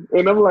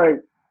 And I'm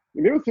like,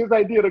 it was his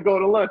idea to go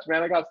to lunch,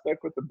 man. I got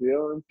stuck with the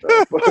bill and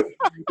stuff.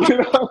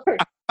 But,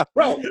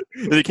 bro.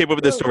 Then he came up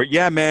with this story.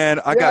 Yeah,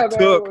 man, I got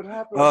took.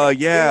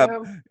 Yeah.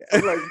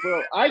 I'm like,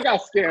 bro, I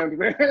got scammed,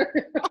 man.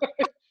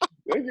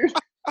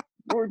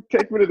 You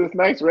take me to this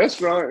nice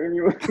restaurant and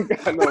you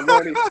got no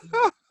money.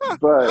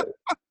 But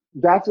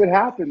that's what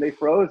happened. They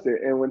froze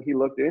it. And when he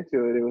looked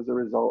into it, it was a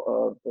result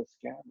of the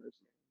scammers.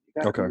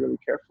 You got to be really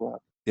careful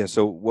out there. Yeah.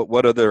 So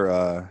what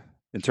other,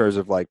 in terms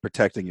of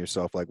protecting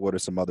yourself, what are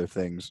some other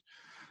things?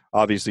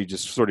 Obviously,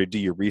 just sort of do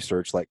your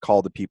research,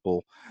 call the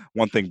people.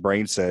 One thing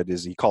Brain said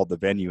is he called the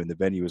venue, and the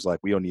venue was like,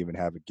 we don't even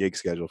have a gig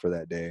scheduled for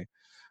that day.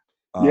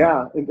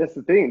 Yeah, and that's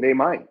the thing. They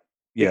might.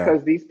 Yeah.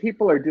 Because these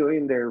people are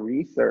doing their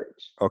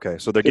research. Okay,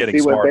 so they're getting see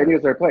smarter. What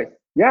venues are placed.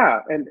 Yeah,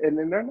 and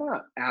then they're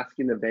not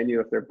asking the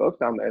venue if they're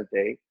booked on that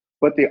day,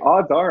 but the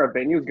odds are a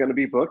venue is going to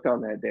be booked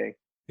on that day.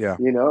 Yeah.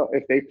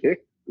 If they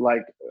pick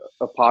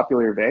a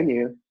popular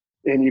venue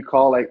and you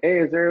call hey,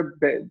 is there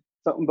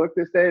something booked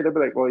this day? They'll be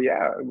like, well,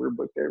 yeah, we're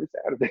booked every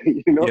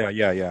Saturday,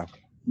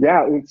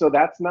 Yeah, and so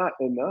that's not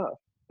enough.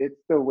 It's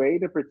the way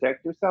to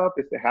protect yourself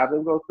is to have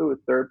them go through a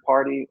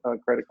third-party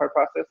credit card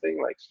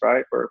processing like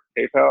Stripe or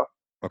PayPal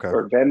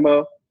or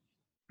Venmo.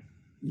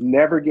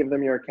 Never give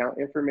them your account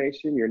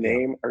information, your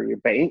name or your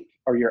bank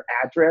or your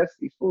address.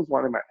 These fools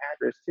wanted my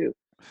address too.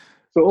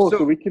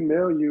 So we can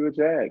mail you a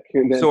check.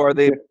 And then, so are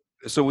they?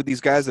 So with these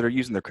guys that are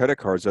using their credit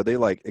cards, are they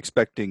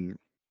expecting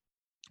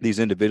these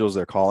individuals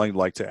they're calling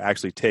to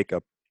actually take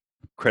a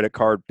credit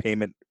card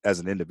payment as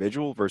an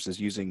individual versus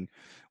using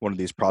one of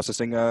these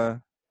processing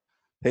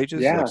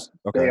pages? Yeah,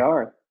 they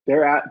are.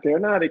 They're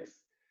not.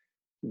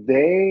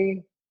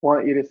 They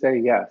want you to say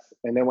yes,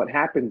 and then what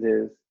happens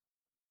is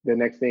the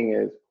next thing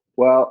is,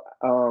 well,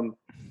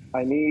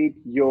 I need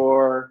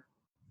your.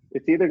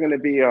 It's either going to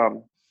be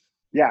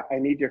I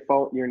need your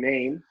your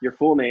name, your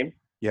full name.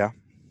 Yeah.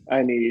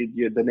 I need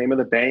the name of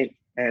the bank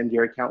and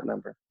your account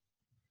number.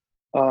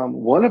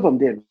 One of them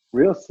did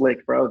real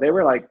slick, bro. They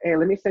were like, hey,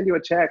 let me send you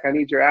a check. I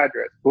need your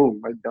address.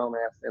 Boom, my dumb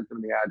ass sent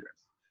them the address.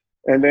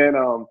 And then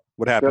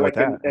what happened with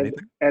that?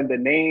 And the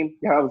name,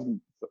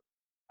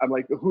 I'm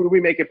like, who do we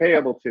make it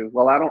payable to?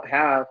 Well, I don't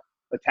have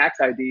a tax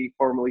ID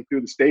formally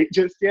through the state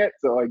just yet,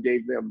 so I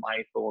gave them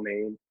my full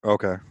name.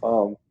 Okay.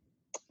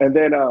 And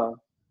then so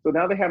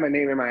now they have my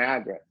name and my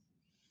address.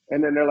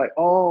 And then they're like,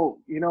 oh,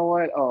 you know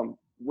what?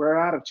 We're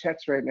out of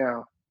checks right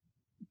now.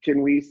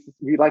 We'd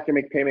like to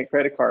make payment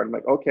credit card. I'm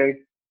like, okay.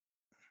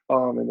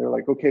 And they're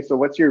like, okay, so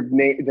what's your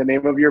name, the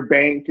name of your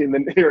bank and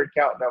then your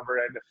account number?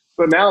 And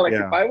so now,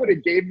 if I would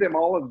have gave them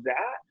all of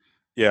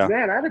that,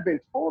 man, I'd have been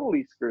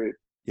totally screwed.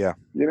 Yeah.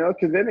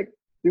 Because then they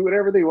do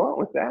whatever they want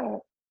with that,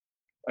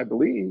 I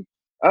believe.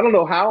 I don't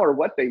know how or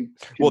what they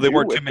Well, they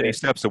weren't too many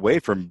steps away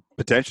from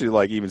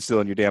potentially even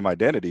stealing your damn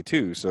identity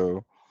too.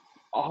 So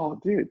oh,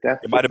 dude,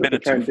 it might have been a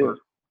twofer.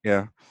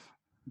 Yeah.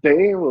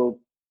 They will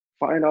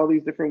find all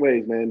these different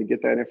ways, man, to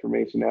get that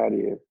information out of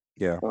you.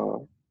 Yeah.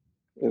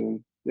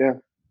 And yeah,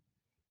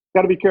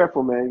 got to be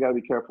careful, man. You got to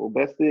be careful.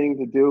 Best thing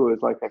to do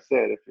is, like I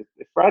said,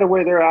 if right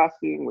away they're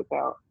asking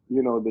without,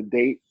 the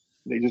date,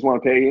 they just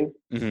want to pay you,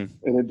 and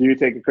then do you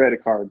take a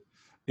credit card?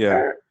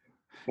 Yeah.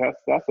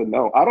 That's a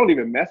no. I don't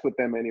even mess with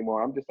them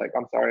anymore. I'm just like,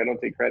 I'm sorry, I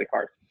don't take credit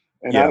cards.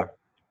 And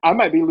I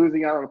might be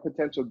losing out on a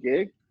potential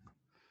gig,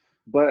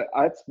 but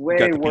it's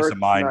way worse. Peace of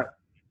mind.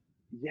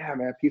 Yeah,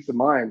 man, peace of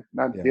mind,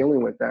 not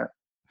dealing with that.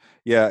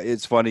 Yeah,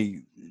 it's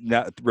funny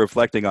now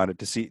reflecting on it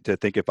to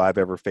think if I've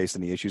ever faced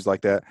any issues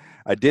like that.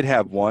 I did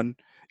have one.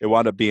 it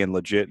wound up being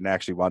legit and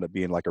actually wound up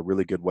being like a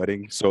really good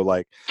wedding. So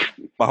like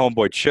my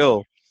homeboy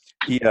Chill,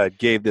 he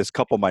gave this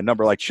couple my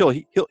number. Like Chill,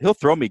 he'll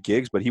throw me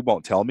gigs, but he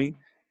won't tell me.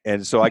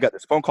 And so I got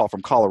this phone call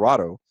from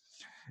Colorado,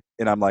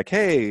 and I'm like,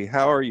 hey,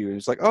 how are you? And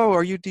he's like, oh,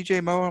 are you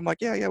DJ Mo? I'm like,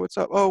 yeah, what's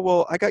up? Oh,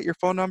 well, I got your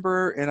phone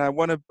number, and I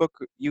want to book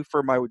you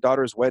for my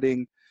daughter's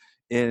wedding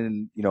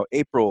in,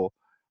 April.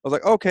 I was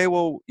like, okay,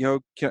 well,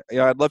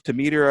 I'd love to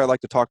meet her. I'd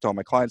like to talk to all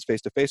my clients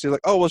face to face. He's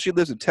like, oh, well, she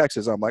lives in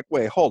Texas. I'm like,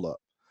 wait, hold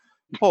up.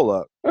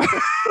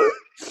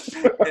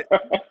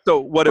 So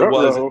what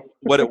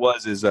it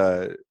was is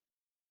the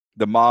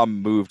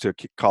mom moved to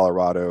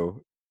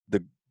Colorado.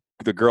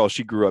 The girl,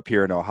 she grew up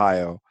here in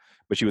Ohio,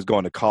 but she was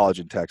going to college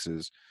in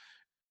Texas,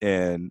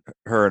 and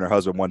her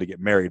husband wanted to get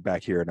married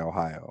back here in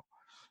Ohio.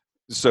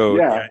 So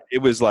yeah, it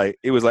was like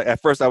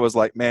at first I was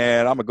like,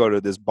 man, I'm gonna go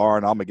to this bar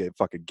and I'm gonna get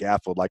fucking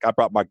gaffled. Like I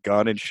brought my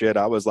gun and shit.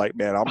 I was like,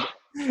 man, oh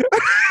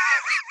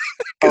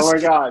my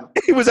God,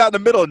 he was out in the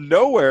middle of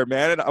nowhere,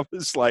 man, and I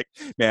was like,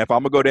 man, if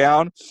I'm gonna go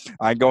down,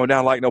 I ain't going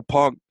down like no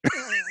punk.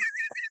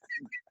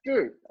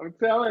 Dude, I'm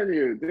telling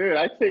you, dude,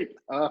 I take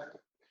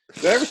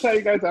did I ever tell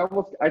you guys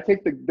I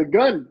take the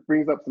gun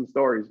brings up some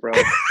stories, bro.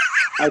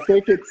 I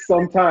take it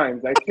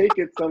sometimes.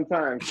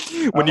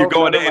 When you're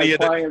going to any of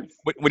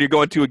when you're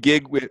going to a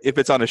gig, if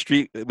it's on a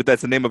street,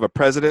 that's the name of a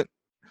president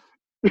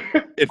in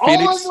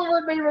Phoenix. All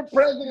of them name of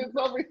presidents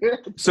over here.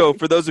 So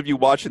for those of you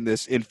watching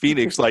this in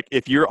Phoenix, like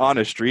if you're on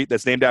a street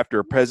that's named after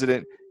a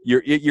president,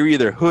 you're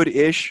either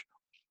hood-ish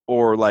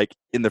or like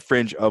in the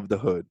fringe of the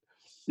hood.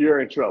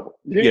 You're in trouble.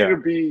 You need to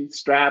be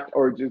strapped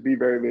or just be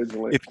very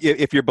vigilant.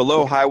 If you're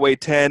below Highway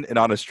 10 and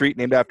on a street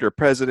named after a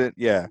president,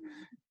 yeah.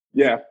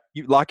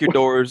 You lock your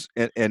doors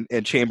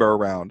and chamber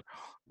around.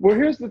 Well,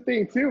 here's the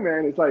thing too,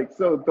 man. It's like,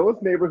 so those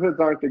neighborhoods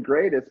aren't the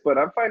greatest, but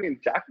I'm finding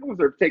jack moves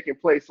are taking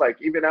place, like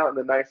even out in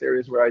the nice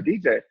areas where I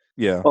DJ.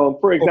 Yeah.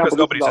 For example,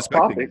 nobody's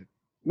expecting it.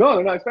 No,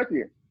 they're not expecting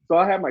it. So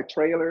I have my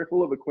trailer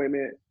full of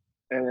equipment,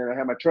 and I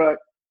have my truck.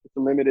 It's a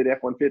limited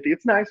F-150.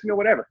 It's nice,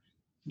 whatever.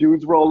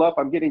 Dudes roll up.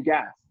 I'm getting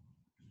gas.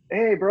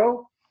 Hey,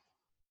 bro,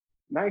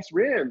 nice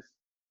rims.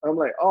 I'm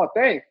like, oh,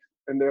 thanks.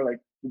 And they're like,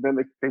 then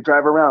they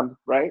drive around,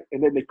 right?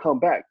 And then they come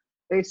back.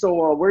 Hey,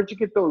 so where'd you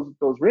get those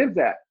rims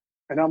at?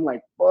 And I'm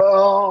like,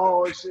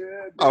 oh, shit.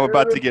 Dude, I'm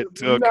about to get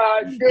took.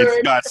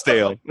 It's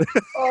Scottsdale.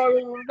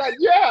 I'm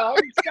Scottsdale.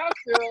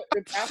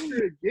 It's after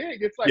a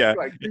gig. It's like,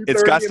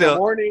 it's Scottsdale. In the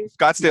morning.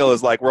 Scottsdale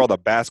is like where all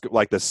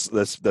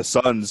the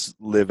Suns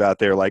live out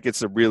there. Like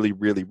it's a really,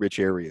 really rich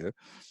area.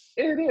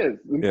 It is.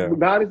 Yeah.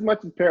 Not as much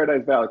as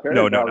Paradise Valley.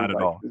 No, Valley not at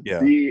all. Yeah.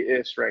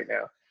 The-ish right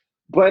now.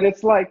 But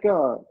it's like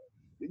you're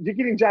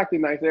getting jacked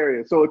in nice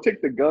areas. So it took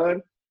the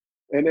gun.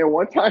 And then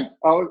one time,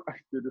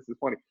 dude, this is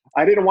funny.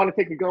 I didn't want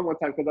to take the gun one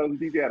time because I was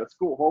a DJ at a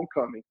school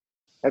homecoming.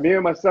 And me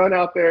and my son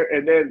out there,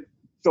 and then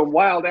some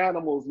wild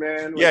animals,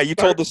 man. Yeah, you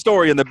told the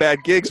story in the Bad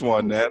Gigs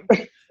one, man.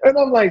 And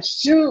I'm like,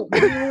 shoot,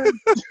 man.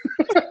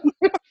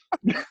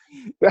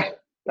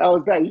 That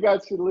was bad. You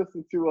guys should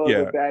listen to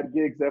the Bad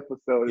Gigs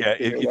episode. Yeah,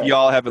 if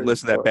y'all haven't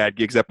listened to that Bad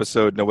Gigs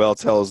episode, Noel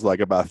tells like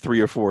about 3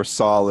 or 4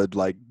 solid,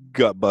 like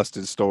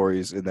gut-busted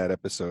stories in that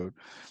episode.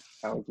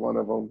 That was one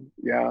of them.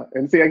 Yeah.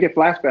 And see, I get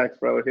flashbacks,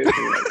 bro. It hits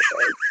me.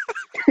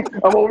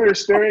 I'm over here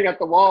staring at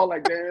the wall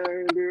like,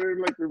 damn, dude,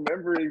 like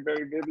remembering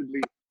very vividly.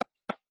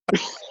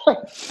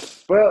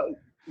 but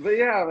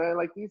yeah, man,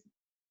 like these,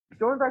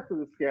 going back to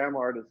the scam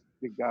artists,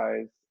 the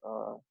guys,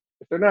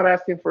 if they're not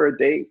asking for a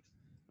date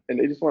and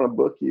they just want to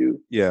book you,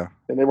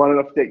 and they want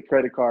enough to take a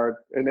credit card,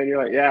 and then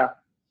you're like,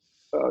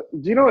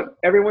 do you know what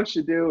everyone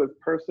should do is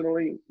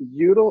personally,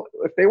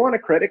 if they want a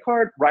credit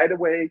card right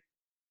away,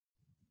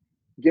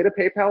 get a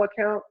PayPal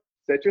account,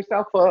 set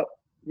yourself up,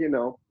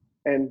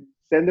 and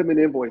send them an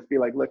invoice. Be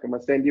like, look, I'm going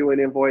to send you an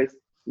invoice.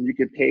 And you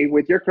can pay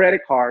with your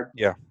credit card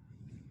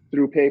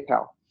through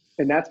PayPal.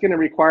 And that's going to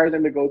require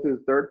them to go to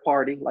the third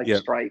party, like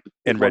Stripe,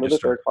 and one register.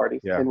 of the third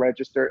parties, and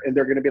register. And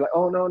they're going to be like,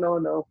 oh,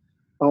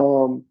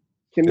 no.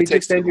 Can we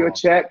just send you a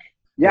check?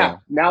 Yeah.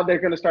 Now they're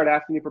going to start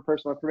asking you for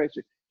personal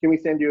information. Can we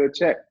send you a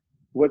check?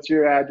 What's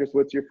your address?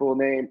 What's your full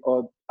name?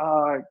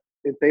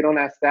 If they don't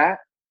ask that,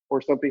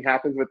 or something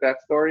happens with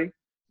that story,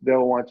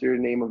 they'll want your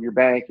name of your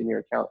bank and your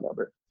account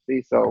number.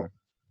 See, so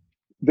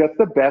that's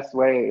the best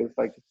way. Is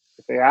like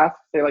if they ask,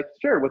 say like,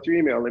 sure, what's your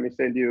email? Let me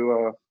send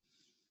you,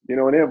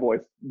 an invoice.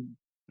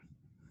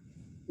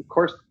 Of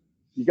course,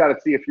 you got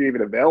to see if you're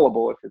even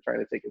available if you're trying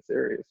to take it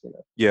serious.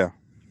 Yeah.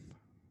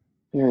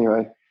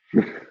 Anyway,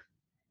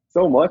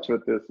 so much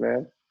with this,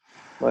 man.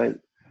 Like,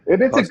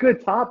 and it's a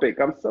good topic.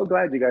 I'm so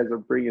glad you guys are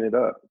bringing it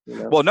up.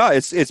 Well, no,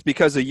 it's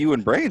because of you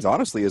and Brains.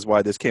 Honestly, is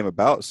why this came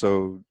about.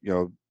 So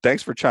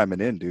thanks for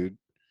chiming in, dude.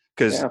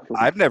 Because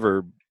I've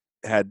never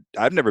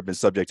been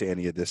subject to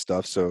any of this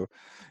stuff, so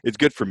it's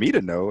good for me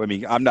to know. I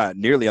mean, I'm not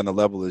nearly on the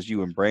level as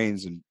you and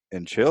Brains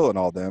and Chill and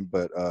all them,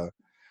 but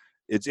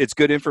it's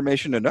good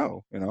information to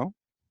know, And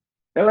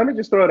let me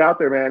just throw it out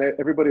there, man.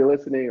 Everybody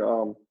listening,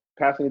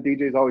 Passing the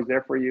DJ is always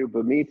there for you,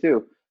 but me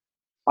too.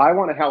 I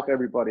want to help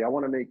everybody. I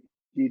want to make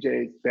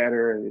DJs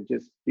better and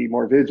just be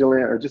more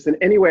vigilant, or just in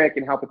any way I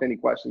can help with any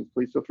questions,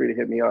 please feel free to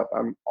hit me up.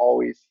 I'm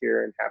always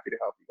here and happy to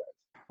help you guys.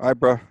 All right,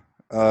 bro.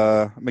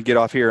 I'm gonna get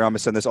off here. I'm gonna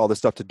send all this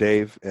stuff to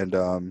Dave, and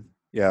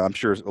yeah, I'm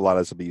sure a lot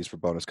of this will be used for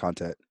bonus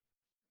content.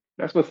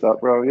 That's what's up,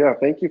 bro. Yeah,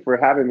 thank you for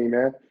having me,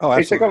 man. Oh,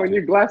 hey, check out my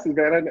absolutely. new glasses,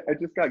 man. I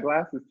just got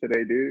glasses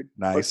today, dude.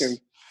 Nice. Fucking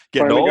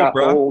Getting finally old, got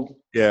bro. old.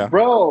 Yeah.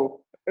 Bro,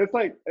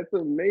 it's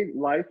amazing.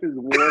 Life is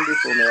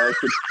wonderful, man.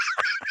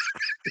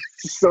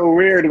 It's so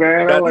weird,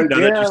 man. I'm like, now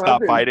that you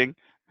stop fighting.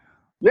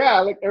 Yeah,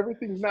 like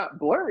everything's not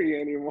blurry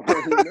anymore.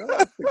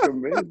 It's like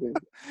amazing.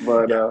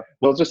 But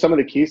those are some of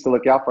the keys to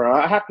look out for.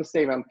 I have to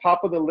say, man,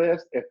 top of the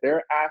list, if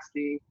they're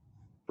asking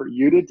for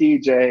you to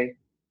DJ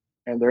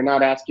and they're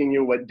not asking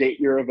you what date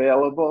you're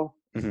available,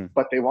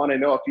 but they want to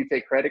know if you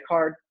take credit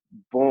card,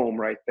 boom,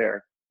 right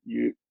there.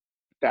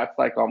 That's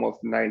like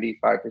almost 95%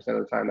 of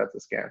the time that's a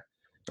scam.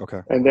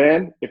 Okay. And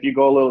then if you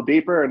go a little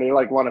deeper and they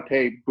like want to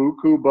pay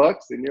buku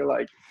bucks, and you're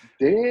like,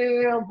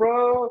 damn,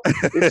 bro,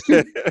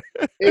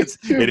 it's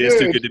too it is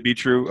too good to be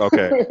true.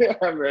 Okay.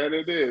 Yeah, man,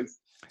 it is.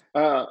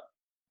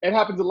 It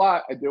happens a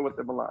lot. I deal with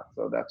them a lot,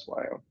 so that's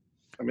why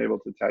I'm able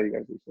to tell you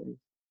guys these things.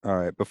 All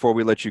right. Before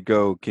we let you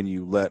go, can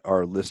you let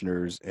our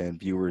listeners and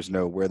viewers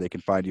know where they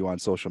can find you on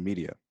social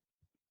media?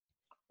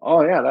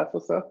 Oh yeah, that's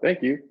what's up.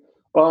 Thank you.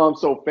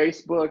 So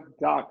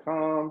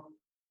Facebook.com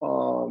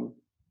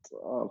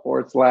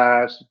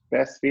 /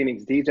 Best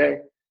Phoenix DJ.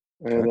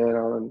 And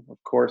then, of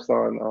course,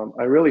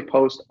 I really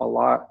post a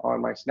lot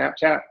on my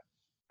Snapchat.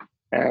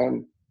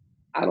 And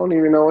I don't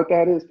even know what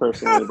that is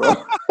personally, bro.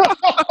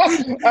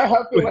 I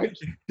have to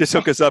just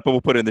hook us up and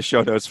we'll put it in the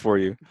show notes for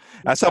you.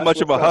 That's how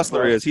much of a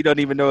hustler he is. He doesn't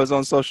even know his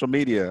own social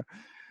media.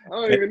 I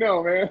don't even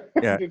know, man.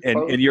 Yeah,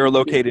 and you're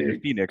located in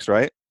Phoenix,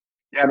 right?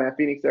 Yeah, man.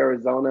 Phoenix,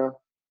 Arizona.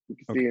 You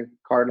can see a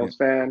Cardinals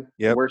fan.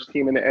 Yep. Worst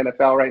team in the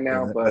NFL right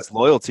now. Yeah, but that's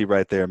loyalty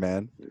right there,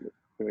 man.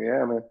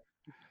 Yeah, man.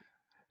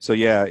 So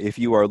yeah, if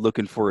you are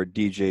looking for a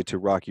DJ to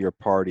rock your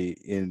party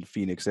in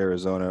Phoenix,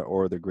 Arizona,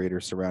 or the greater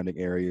surrounding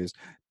areas,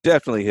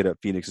 definitely hit up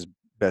Phoenix's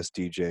best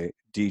DJ,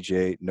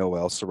 DJ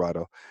Noel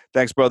Serrato.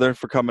 Thanks, brother,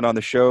 for coming on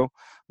the show.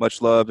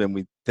 Much love, and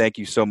we thank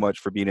you so much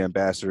for being an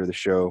ambassador of the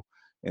show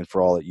and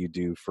for all that you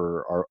do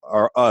for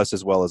us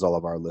as well as all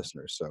of our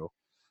listeners. So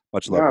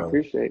much love.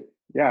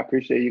 I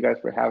appreciate you guys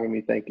for having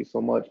me. Thank you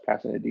so much.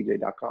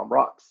 PassionateDJ.com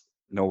rocks.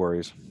 No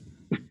worries.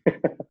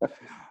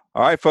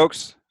 All right,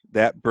 folks.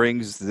 That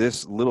brings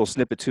this little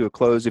snippet to a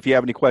close. If you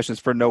have any questions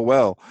for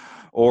Noel,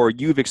 or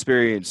you've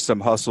experienced some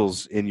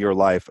hustles in your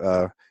life,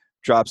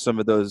 drop some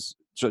of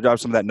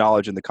that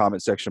knowledge in the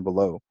comment section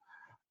below.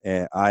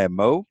 And I am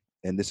Mo,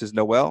 and this is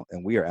Noel,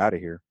 and we are out of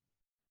here.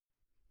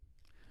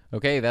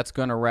 Okay, that's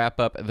going to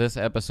wrap up this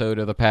episode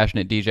of the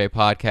Passionate DJ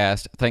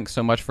Podcast. Thanks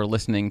so much for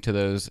listening to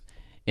those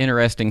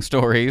interesting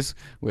stories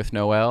with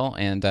Noel,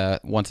 and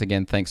once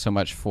again, thanks so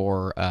much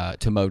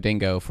to Mo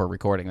Dingo for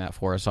recording that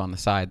for us on the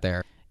side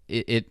there.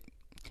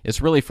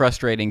 It's really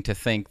frustrating to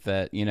think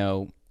that,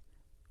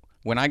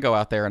 when I go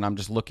out there and I'm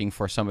just looking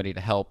for somebody to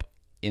help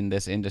in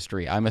this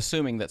industry, I'm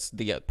assuming that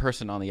the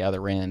person on the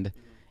other end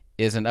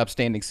is an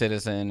upstanding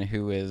citizen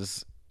who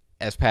is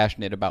as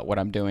passionate about what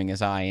I'm doing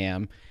as I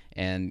am,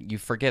 and you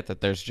forget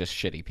that there's just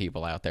shitty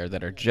people out there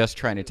that are just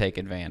trying to take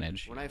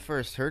advantage. When I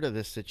first heard of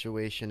this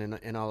situation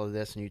and all of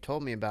this, and you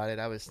told me about it,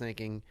 I was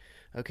thinking,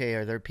 okay,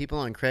 are there people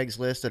on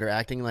Craigslist that are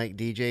acting like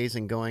DJs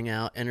and going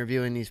out,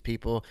 interviewing these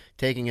people,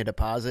 taking a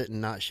deposit and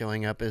not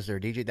showing up as their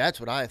DJ? That's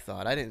what I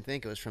thought. I didn't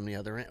think it was from the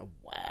other end.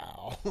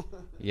 Wow.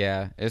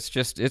 Yeah, it's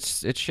just,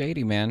 it's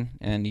shady, man.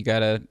 And you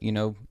gotta,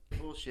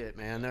 Bullshit,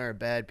 man. There are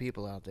bad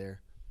people out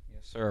there.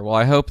 Yes, sir. Well,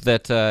 I hope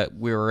that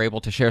we were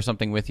able to share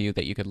something with you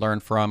that you could learn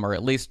from, or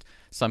at least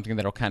something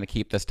that'll kind of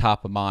keep this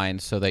top of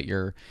mind so that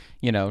you're,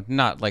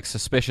 not like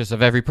suspicious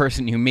of every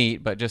person you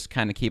meet, but just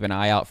kind of keep an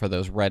eye out for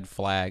those red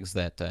flags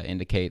that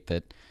indicate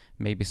that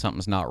maybe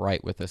something's not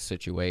right with this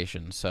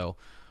situation. So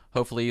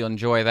hopefully you'll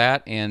enjoy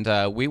that,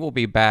 and we will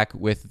be back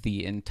with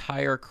the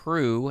entire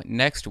crew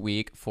next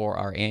week for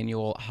our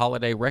annual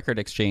Holiday Record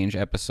Exchange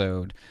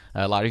episode.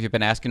 A lot of you have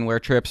been asking where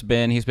Trip's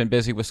been. He's been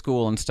busy with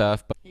school and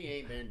stuff, but he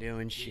ain't been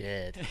doing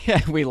shit.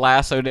 We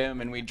lassoed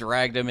him and we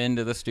dragged him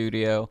into the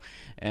studio,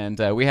 and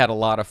we had a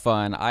lot of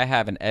fun. I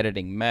have an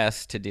editing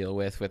mess to deal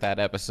with that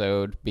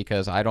episode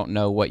because I don't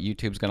know what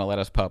YouTube's going to let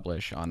us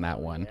publish on that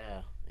one.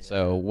 Yeah.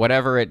 So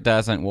whatever it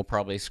doesn't, we'll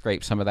probably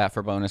scrape some of that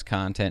for bonus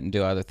content and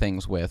do other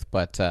things with.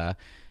 But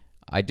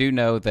I do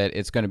know that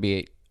it's going to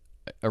be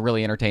a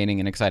really entertaining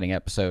and exciting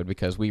episode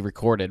because we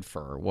recorded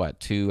for,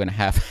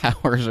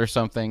 2.5 hours or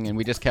something, and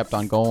we just kept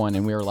on going,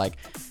 and we were like,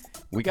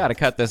 we got to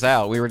cut this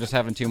out. We were just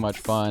having too much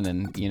fun,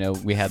 and,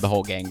 we had the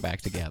whole gang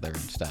back together and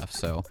stuff.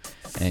 So,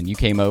 and you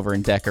came over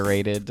and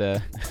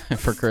decorated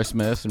for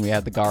Christmas, and we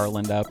had the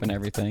garland up and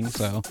everything.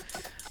 So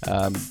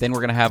then we're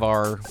going to have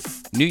our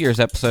New Year's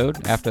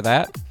episode after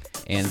that,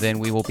 and then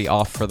we will be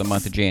off for the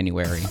month of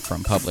January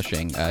from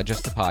publishing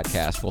just the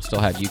podcast. We'll still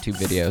have YouTube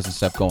videos and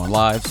stuff going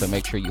live, so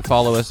make sure you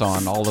follow us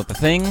on all of the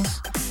things.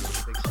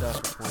 Big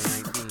stuff for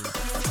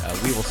 2019.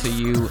 we will see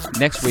you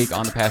next week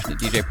on the Passionate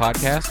DJ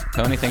podcast.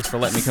 Tony, thanks for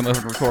letting me come over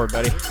and record,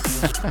 buddy.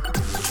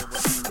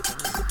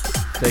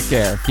 Take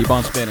care. Keep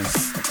on spinning.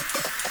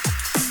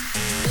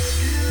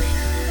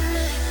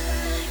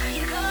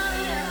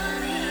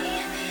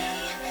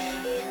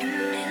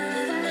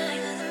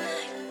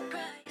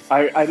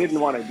 I didn't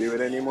want to do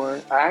it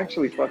anymore. I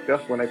actually fucked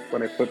up when I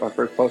put my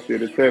first post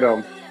here. It said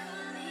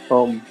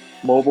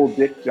mobile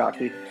dick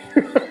jockey.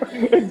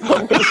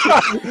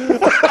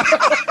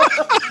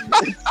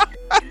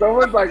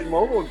 Someone's like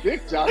mobile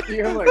dick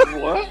jockey. I'm like,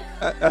 what?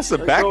 That's the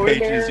back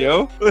pages,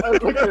 yo. I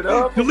looked it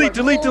up.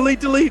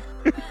 delete.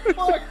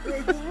 Fuck,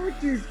 where'd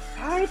you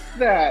type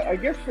that? I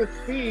guess the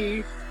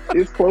C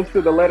is close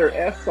to the letter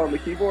S on the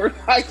keyboard.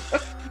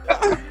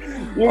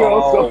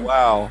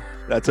 Wow.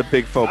 That's a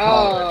big faux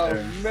pas right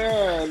there.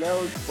 Man,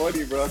 that was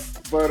funny, bro.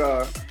 But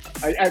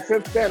I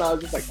since then I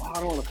was just like, I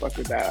don't want to fuck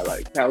with that.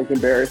 Like, that was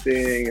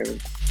embarrassing,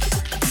 and